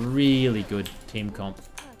win. They have a really good team comp.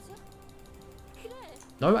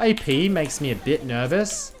 No AP makes me a bit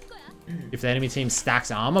nervous if the enemy team stacks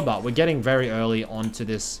armor, but we're getting very early onto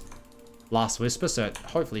this last Whisper, so it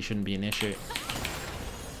hopefully shouldn't be an issue.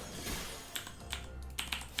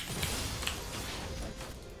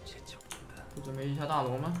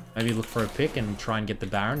 Maybe look for a pick and try and get the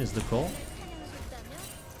Baron is the call.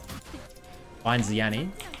 Finds the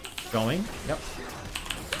Annie. Going. Yep.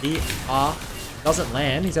 He doesn't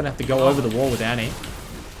land. He's going to have to go over the wall with Annie.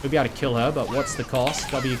 He'll be able to kill her, but what's the cost?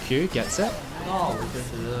 WQ gets it.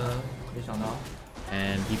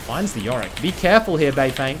 And he finds the Yorick. Be careful here,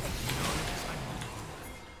 Beifeng.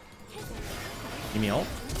 Give me ult.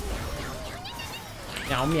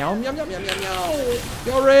 Meow, meow, meow, meow, meow, meow, meow.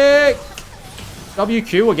 Yorick!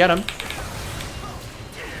 WQ will get him.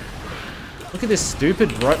 Look at this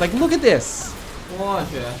stupid bro. Like, look at this. 我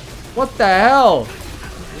去， What the hell?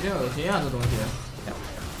 有点恶心啊，这东西。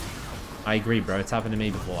 I agree, bro. It's happened to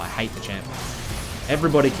me before. I hate the champ.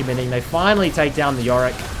 Everybody committing. They finally take down the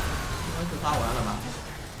Yorick. 应该是打完了吧？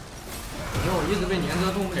因为我一直被粘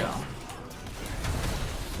着动不了。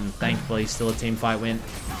 And thankfully, still a team fight win.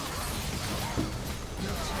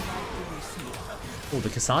 Oh, the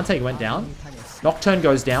Cassante went down. Nocturne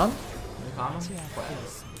goes down. 没卡吗？坏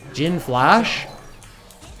了。 Jin flash.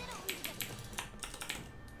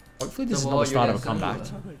 Hopefully this is not the start of a comeback.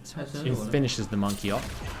 太深 He 入了。 finishes the monkey off.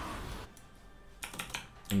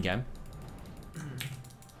 In game.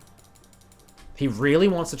 He really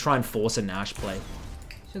wants to try and force a Nash play.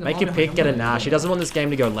 现在 Make a pick, get a Nash. He doesn't want this game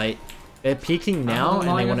to go late. They're peeking now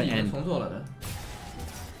and they want to end. 重做了的。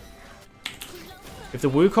 If the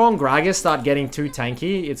Wukong Gragas start getting too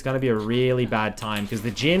tanky, it's going to be a really bad time. Because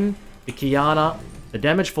the Jin, the Qiyana, the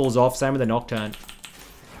damage falls off. Same with the Nocturne.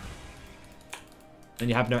 Then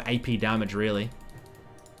you have no AP damage, really.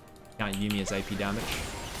 Can't Yumi as AP damage.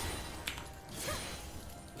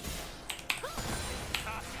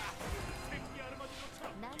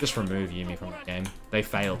 Just remove Yumi from the game. They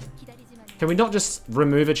failed. Can we not just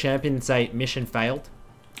remove a champion and say, mission failed?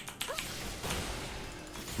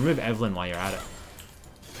 Remove Evelyn while you're at it.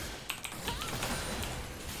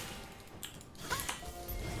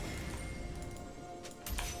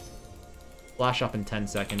 Flash up in 10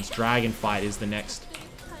 seconds. Dragon fight is the next.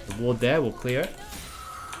 The ward there, we'll clear it.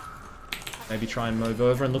 Maybe try and move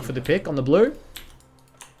over and look for the pick on the blue.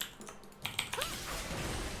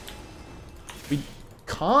 We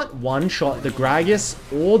can't one-shot the Gragas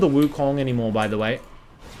or the Wukong anymore, by the way.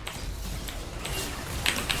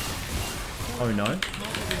 Oh no.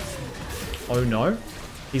 Oh no.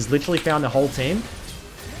 He's literally found the whole team.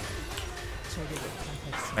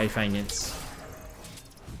 Beifeng hits.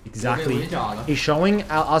 Exactly. He's showing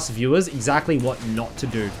us viewers exactly what not to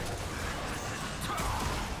do.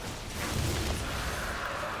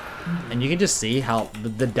 And you can just see how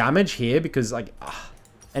the damage here, because like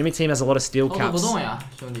enemy team has a lot of steel caps. 操作不动呀，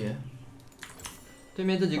兄弟。对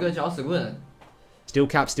面这几个搅屎棍。 Steel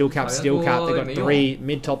cap, steel cap, steel cap. They got 3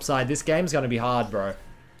 mid top side. This game's gonna be hard, bro.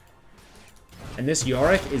 And this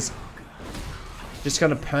Yorick is just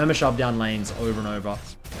gonna perma-shove down lanes over and over.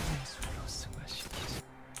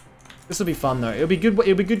 This will be fun though. It'll be good.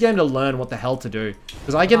 It'll be a good game to learn what the hell to do.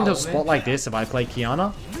 Because I get into a spot like this if I play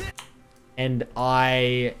Qiyana, and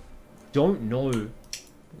I don't know.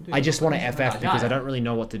 I just want to FF because I don't really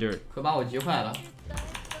know what to do. 可把我急坏了。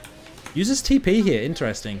 Uses TP here.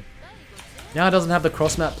 Interesting. Now it doesn't have the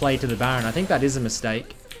cross map play to the Baron. I think that is a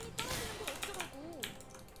mistake.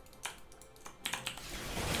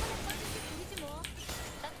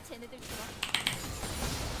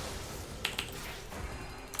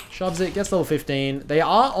 Shoves it, gets level 15. They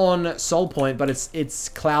are on Soul Point, but it's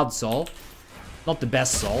Cloud Soul. Not the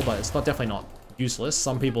best Soul, but it's not definitely not useless.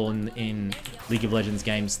 Some people in League of Legends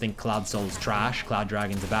games think Cloud Soul is trash, Cloud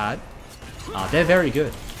Dragons are bad. They're very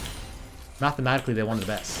good. Mathematically, they're one of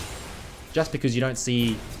the best. Just because you don't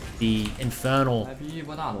see the Infernal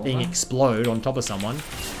thing explode on top of someone.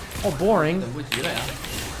 Oh, boring.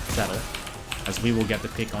 Settle. As we will get the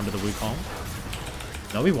pick onto the Wukong.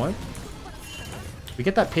 No, we won't. If we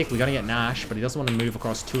get that pick, we're going to get Nash, but he doesn't want to move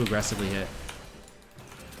across too aggressively here.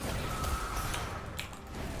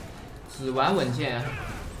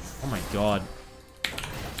 Oh my god.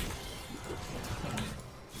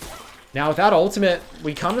 Now with that ultimate,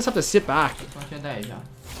 we kind of just have to sit back.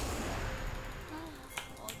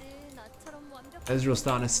 Ezreal's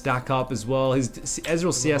starting to stack up as well.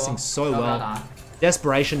 Ezreal's CSing so well.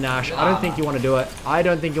 Desperation Nash. I don't think you want to do it. I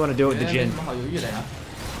don't think you want to do it with the Jin.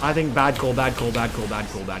 I think bad call, bad call, bad call, bad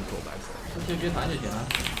call, bad call, bad call.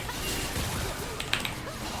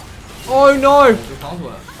 Oh no!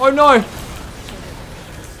 Oh no!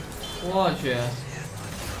 我去，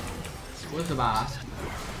不是吧？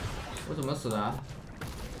我怎么死的？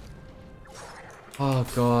 Oh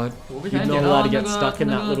god. You're not allowed to get stuck in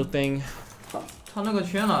that little thing. 他那个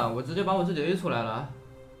圈了，我直接把我自己 A 出来了。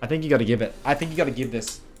 I think you gotta give it. I think you gotta give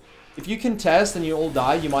this. If you contest and you all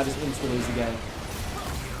die, you might just insta lose the game.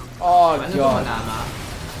 Oh god.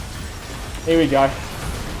 Here we go.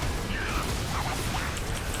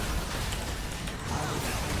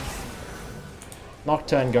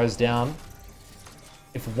 Nocturne goes down.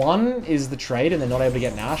 If one is the trade and they're not able to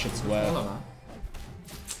get Nash, it's worth.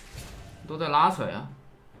 都在拉扯呀。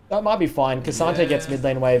 That might be fine. Cassante gets mid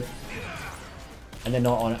lane wave. And they're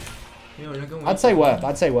not on it. 没有人跟我。I'd say worth.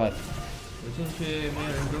 I'd say worth. 有进去没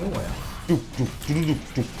有人跟我呀。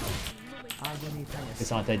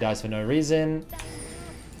 Cassante dies for no reason.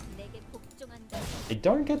 They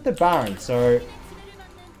don't get the Baron, so...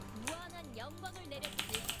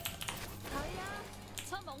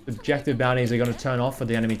 Objective bounties are going to turn off for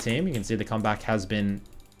the enemy team. You can see the comeback has been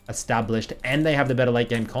established and they have the better late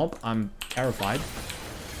game comp. I'm terrified.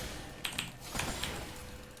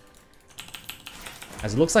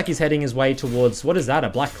 As it looks like he's heading his way towards... What is that? A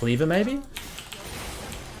Black Cleaver, maybe?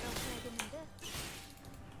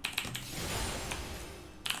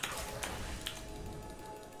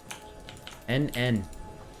 NN.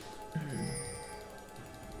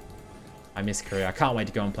 I miss Korea. I can't wait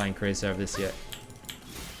to go and play in Korea server this year.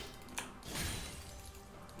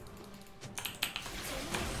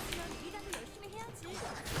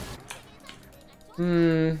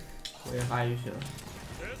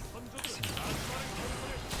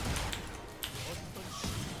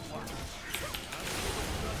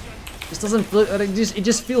 This doesn't feel, it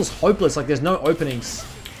just feels hopeless, like there's no openings.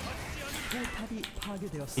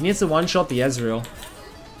 He needs to one-shot the Ezreal.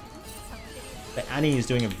 But Annie is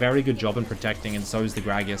doing a very good job in protecting, and so is the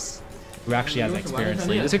Gragas, who actually has experience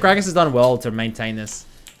lead. The Gragas has done well to maintain this.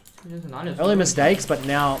 Early mistakes, but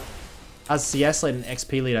now has CS lead and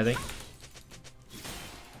XP lead, I think.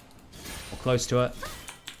 Or close to it.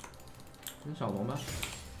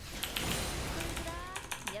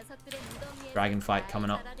 Dragon fight coming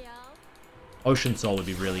up. Ocean Soul would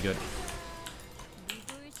be really good.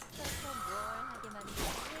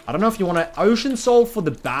 I don't know if you want to Ocean Soul for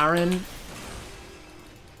the Baron.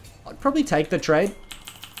 I'd probably take the trade.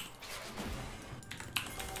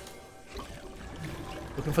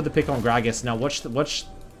 Looking for the pick on Gragas. Now watch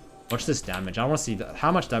this damage. I want to see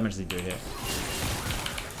how much damage does he do here.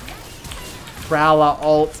 Prowler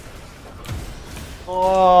ult.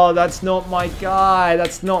 Oh, that's not my guy.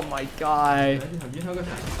 That's not my guy.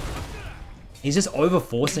 He's just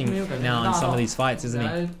over-forcing now in some of these fights, isn't he?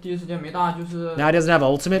 Now he doesn't have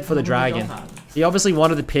ultimate for the dragon. He obviously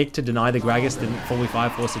wanted the pick to deny the Gragas, didn't fully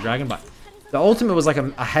 5-force the dragon, but the ultimate was like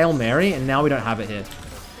a Hail Mary, and now we don't have it here.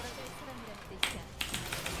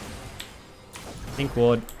 Think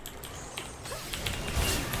ward.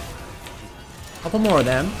 Couple more of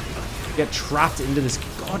them. Get trapped into this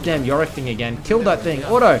goddamn Yorick thing again. Kill that thing.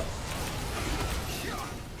 Auto.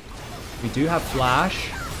 We do have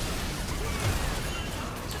flash.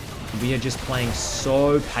 We are just playing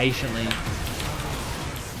so patiently.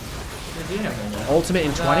 Ultimate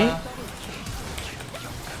in 20.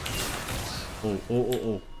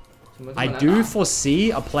 Oh. I do foresee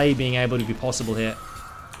a play being able to be possible here.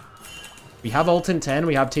 We have ult in 10,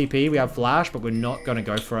 we have TP, we have flash, but we're not going to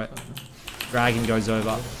go for it. Dragon goes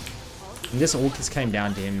over. And this ult just came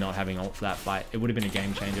down to him not having ult for that fight. It would have been a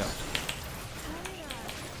game changer.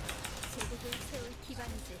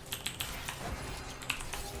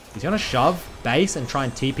 He's going to shove base and try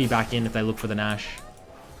and TP back in if they look for the Nash.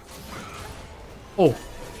 Oh.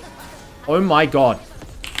 Oh my god.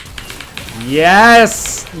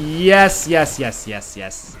 Yes! Yes, yes, yes, yes,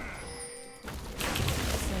 yes.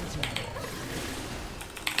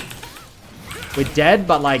 We're dead,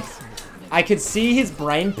 but like, I could see his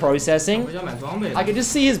brain processing. I could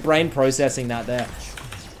just see his brain processing that there.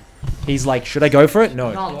 He's like, should I go for it?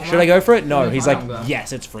 No. Should I go for it? No. He's like,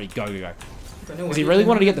 yes, it's free. Go, go, go. Because he really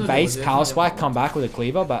wanted to get the base power spike, come back with a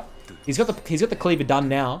cleaver, but he's got the cleaver done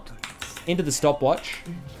now. Into the stopwatch.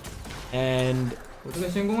 And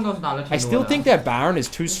I still think their Baron is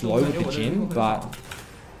too slow with the Jhin, but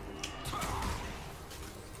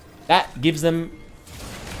that gives them...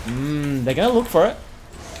 they're going to look for it.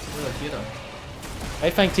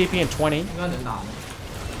 Beifeng TP in 20.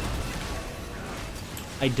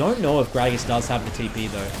 I don't know if Gragas does have the TP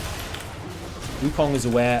though. Wukong is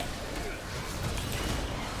aware.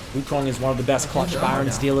 Wukong is one of the best clutch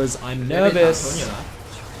Baron stealers. I'm nervous.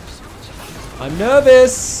 I'm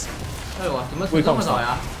nervous. Wukong's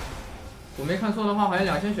not.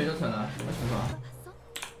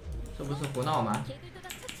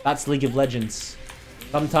 That's League of Legends.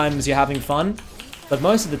 Sometimes you're having fun, but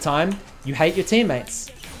most of the time, you hate your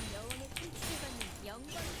teammates. You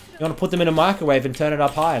want to put them in a microwave and turn it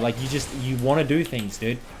up high. Like, you want to do things,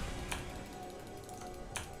 dude.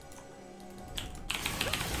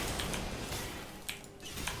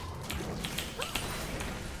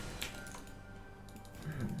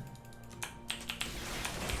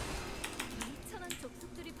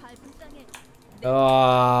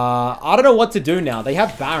 I don't know what to do now. They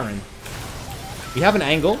have Baron. We have an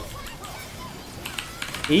angle.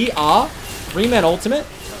 ER 3-man ultimate.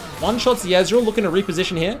 One shots the Ezreal, looking to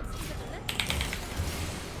reposition here.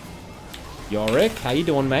 Yorick, how you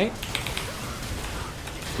doing, mate?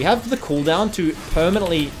 We have the cooldown to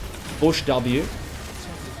permanently push W.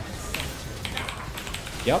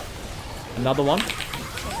 Yep. Another one.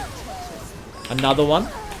 Another one.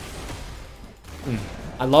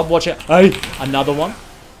 I love watching. Hey, another one.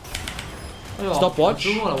 Stopwatch.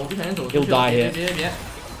 He'll die here.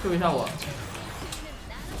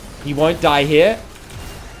 He won't die here.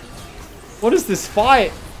 What is this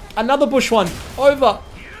fight? Another bush one. Over.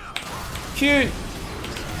 Q.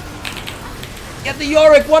 Get the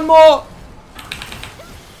Yorick. One more.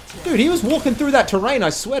 Dude, he was walking through that terrain.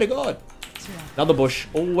 I swear to God. Another bush.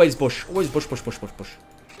 Always bush. Always bush, bush, bush, bush, bush.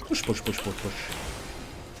 Push, push, push, push, push.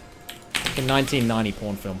 In 1990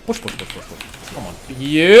 porn film. Push, push, push, push, push. Come on.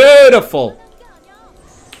 Beautiful.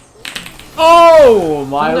 Oh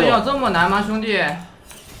my Lord.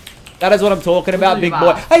 That is what I'm talking about, big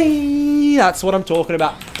boy. Hey, that's what I'm talking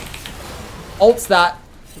about. Ults that.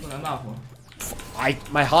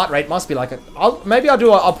 My heart rate must be like maybe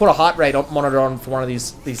I'll put a heart rate monitor on for one of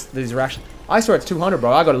these reactions. I saw it's 200,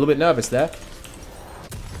 bro. I got a little bit nervous there.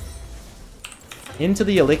 Into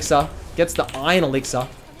the elixir. Gets the iron elixir.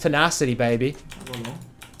 Tenacity, baby.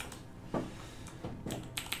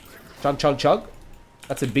 Chug, chug, chug.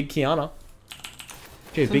 That's a big Qiyana.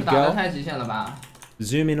 Okay, big girl.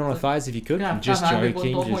 Zoom in on her thighs if you could. I'm just joking,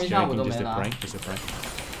 just joking, just a prank, just a prank.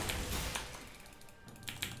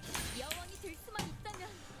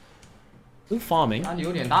 Still farming.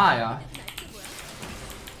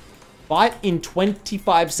 Fight in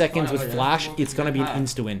 25 seconds with flash, it's gonna be an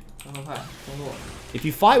insta-win. If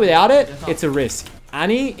you fight without it, it's a risk.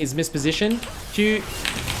 Annie is mispositioned. Q.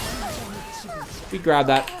 We grab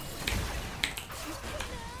that.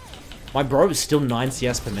 My bro is still 9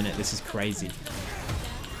 CS per minute. This is crazy.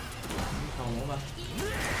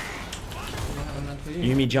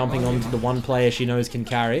 Yumi jumping onto the one player she knows can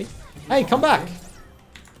carry. Hey, come back.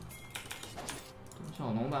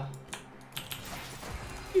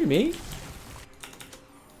 Yumi.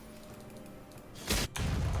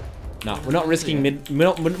 No, we're not risking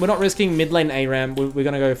we're not risking mid lane ARAM. We're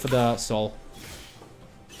gonna go for the soul.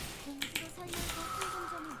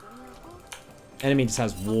 Enemy just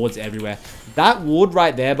has wards everywhere. That ward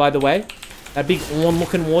right there, by the way, that big Ornn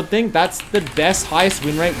looking ward thing, that's the best, highest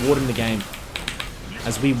win rate ward in the game.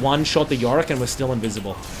 As we one-shot the Yorick and we're still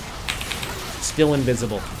invisible. Still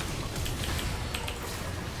invisible.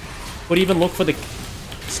 But even look for the...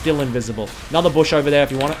 Still invisible. Another bush over there if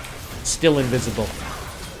you want it. Still invisible.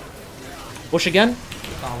 Bush again.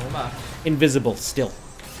 Invisible, still.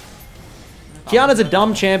 Qiyana's a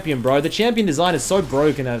dumb champion, bro. The champion design is so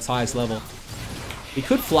broken at its highest level. He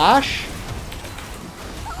could flash.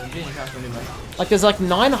 Like, there's like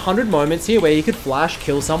 900 moments here where he could flash,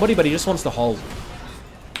 kill somebody, but he just wants to hold.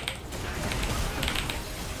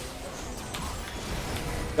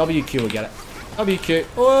 WQ will get it. WQ.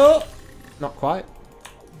 Oh! Not quite.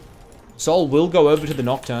 Soul will go over to the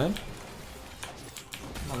Nocturne.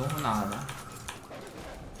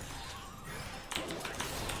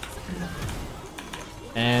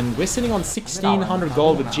 And we're sitting on 1600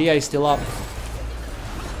 gold with GA still up.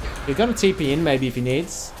 You're gonna TP in maybe if he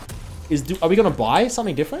needs. Are we gonna buy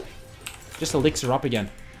something different? Just elixir up again.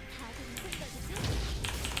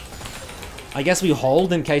 I guess we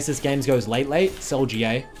hold in case this game goes late. Sell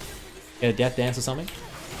GA. Get a death dance or something.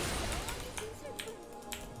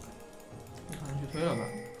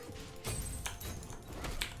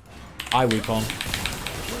 Hi, Wukong.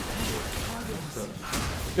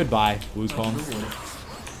 Goodbye, Wukong.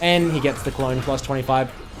 And he gets the clone plus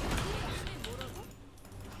 25.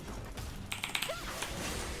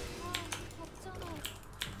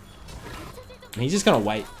 And he's just gonna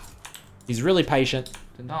wait. He's really patient.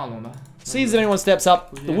 Sees if anyone steps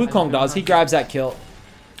up. The Wukong does. He grabs that kill.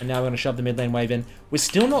 And now we're gonna shove the mid lane wave in. We're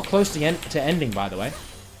still not close to ending, by the way.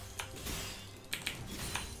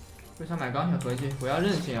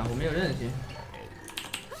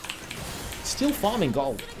 Still farming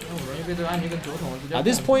gold. At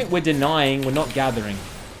this point, we're denying, we're not gathering.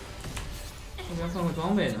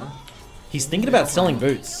 He's thinking about selling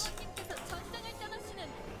boots.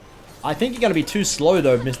 I think you're going to be too slow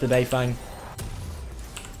though, Mr. Beifeng.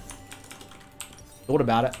 Thought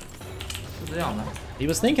about it. He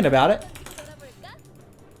was thinking about it.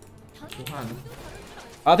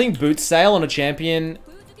 I think boots sale on a champion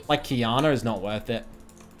like Qiyana is not worth it.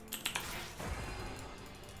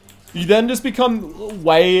 You then just become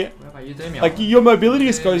way... Like, your mobility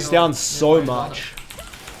just goes down so much.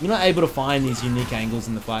 You're not able to find these unique angles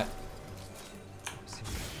in the fight.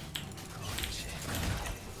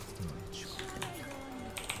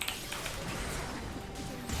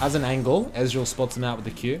 Has an angle. Ezreal spots him out with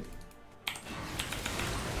the Q.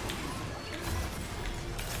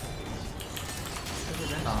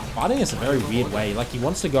 Fighting is a very weird way. Like, he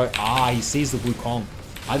wants to go... he sees the Wukong.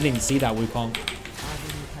 I didn't even see that Wukong.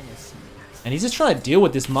 And he's just trying to deal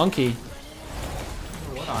with this monkey.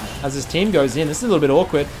 As his team goes in. This is a little bit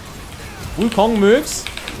awkward. Wukong moves.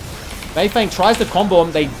 Beifeng tries to combo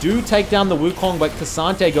him. They do take down the Wukong, but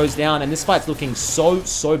Cassante goes down. And this fight's looking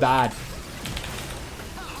so bad.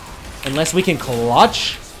 Unless we can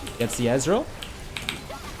clutch. Gets the Ezreal.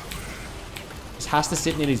 Just has to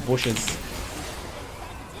sit near these bushes.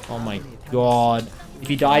 Oh my god. If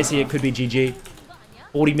he dies here, it could be GG.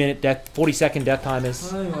 40-second death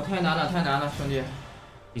timers.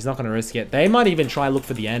 He's not going to risk it. They might even try and look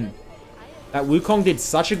for the end. That Wukong did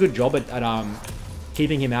such a good job at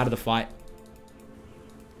keeping him out of the fight.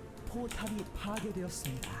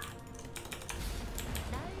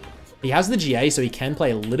 He has the GA, so he can play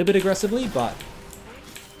a little bit aggressively, but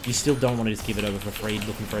you still don't want to just give it over for free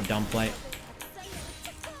looking for a dumb play.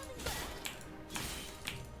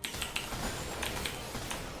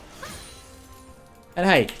 And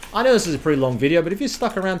hey, I know this is a pretty long video, but if you're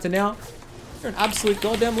stuck around to now, you're an absolute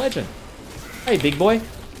goddamn legend. Hey, big boy.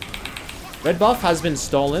 Red buff has been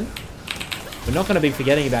stolen. We're not going to be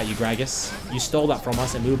forgetting about you, Gragas. You stole that from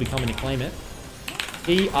us, and we will be coming to claim it.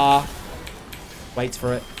 ER. Waits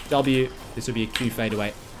for it. W. This would be a Q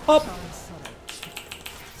fadeaway. Up.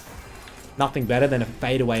 Nothing better than a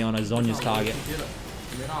fadeaway on a Zhonya's target.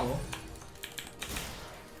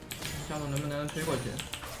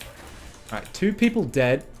 Alright, 2 people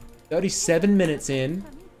dead. 37 minutes in.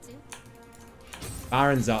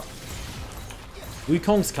 Baron's up.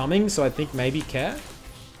 Wukong's coming, so I think maybe care.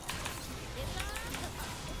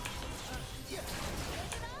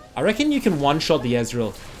 I reckon you can one-shot the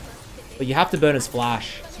Ezreal. But you have to burn his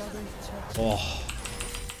flash. Oh.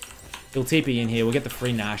 He'll TP in here. We'll get the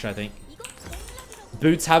free Nash, I think.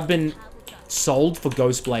 Boots have been sold for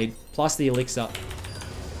Ghostblade. Plus the elixir.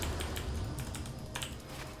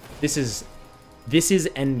 This is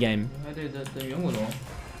endgame.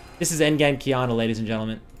 This is endgame Qiyana, ladies and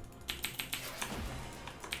gentlemen.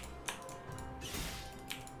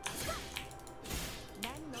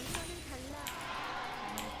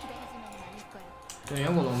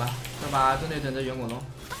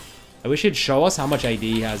 I wish he'd show us how much AD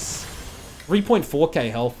he has.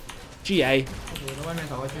 3.4k health. GA.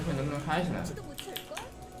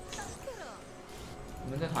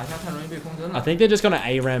 I think they're just going to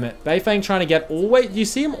A-ram it. Beifeng trying to get always... You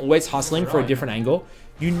see him always hustling for a different angle.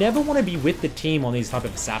 You never want to be with the team on these type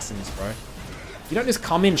of assassins, bro. You don't just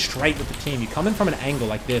come in straight with the team. You come in from an angle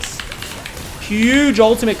like this. Huge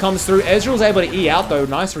ultimate comes through. Ezreal's able to E out, though.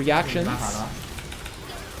 Nice reactions.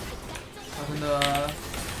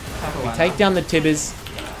 We take down the Tibbers.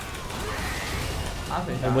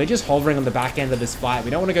 And we're just hovering on the back end of this fight.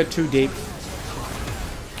 We don't want to go too deep.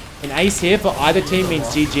 An ace here for either team means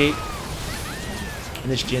GG.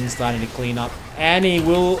 And this Jin's starting to clean up. And he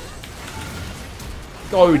will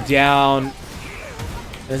go down.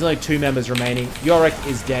 There's only 2 members remaining. Yorick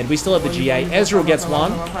is dead. We still have the GA. Ezreal gets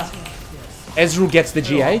one. Ezreal gets the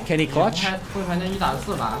GA. Can he clutch?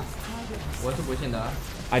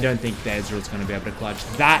 I don't think the Ezreal's going to be able to clutch.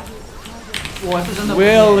 That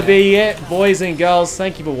will be it, boys and girls.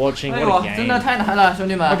 Thank you for watching. What a game.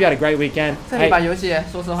 Hope you had a great weekend. Hey,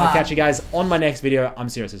 I'll catch you guys on my next video. I'm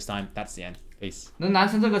serious this time. That's the end. Peace.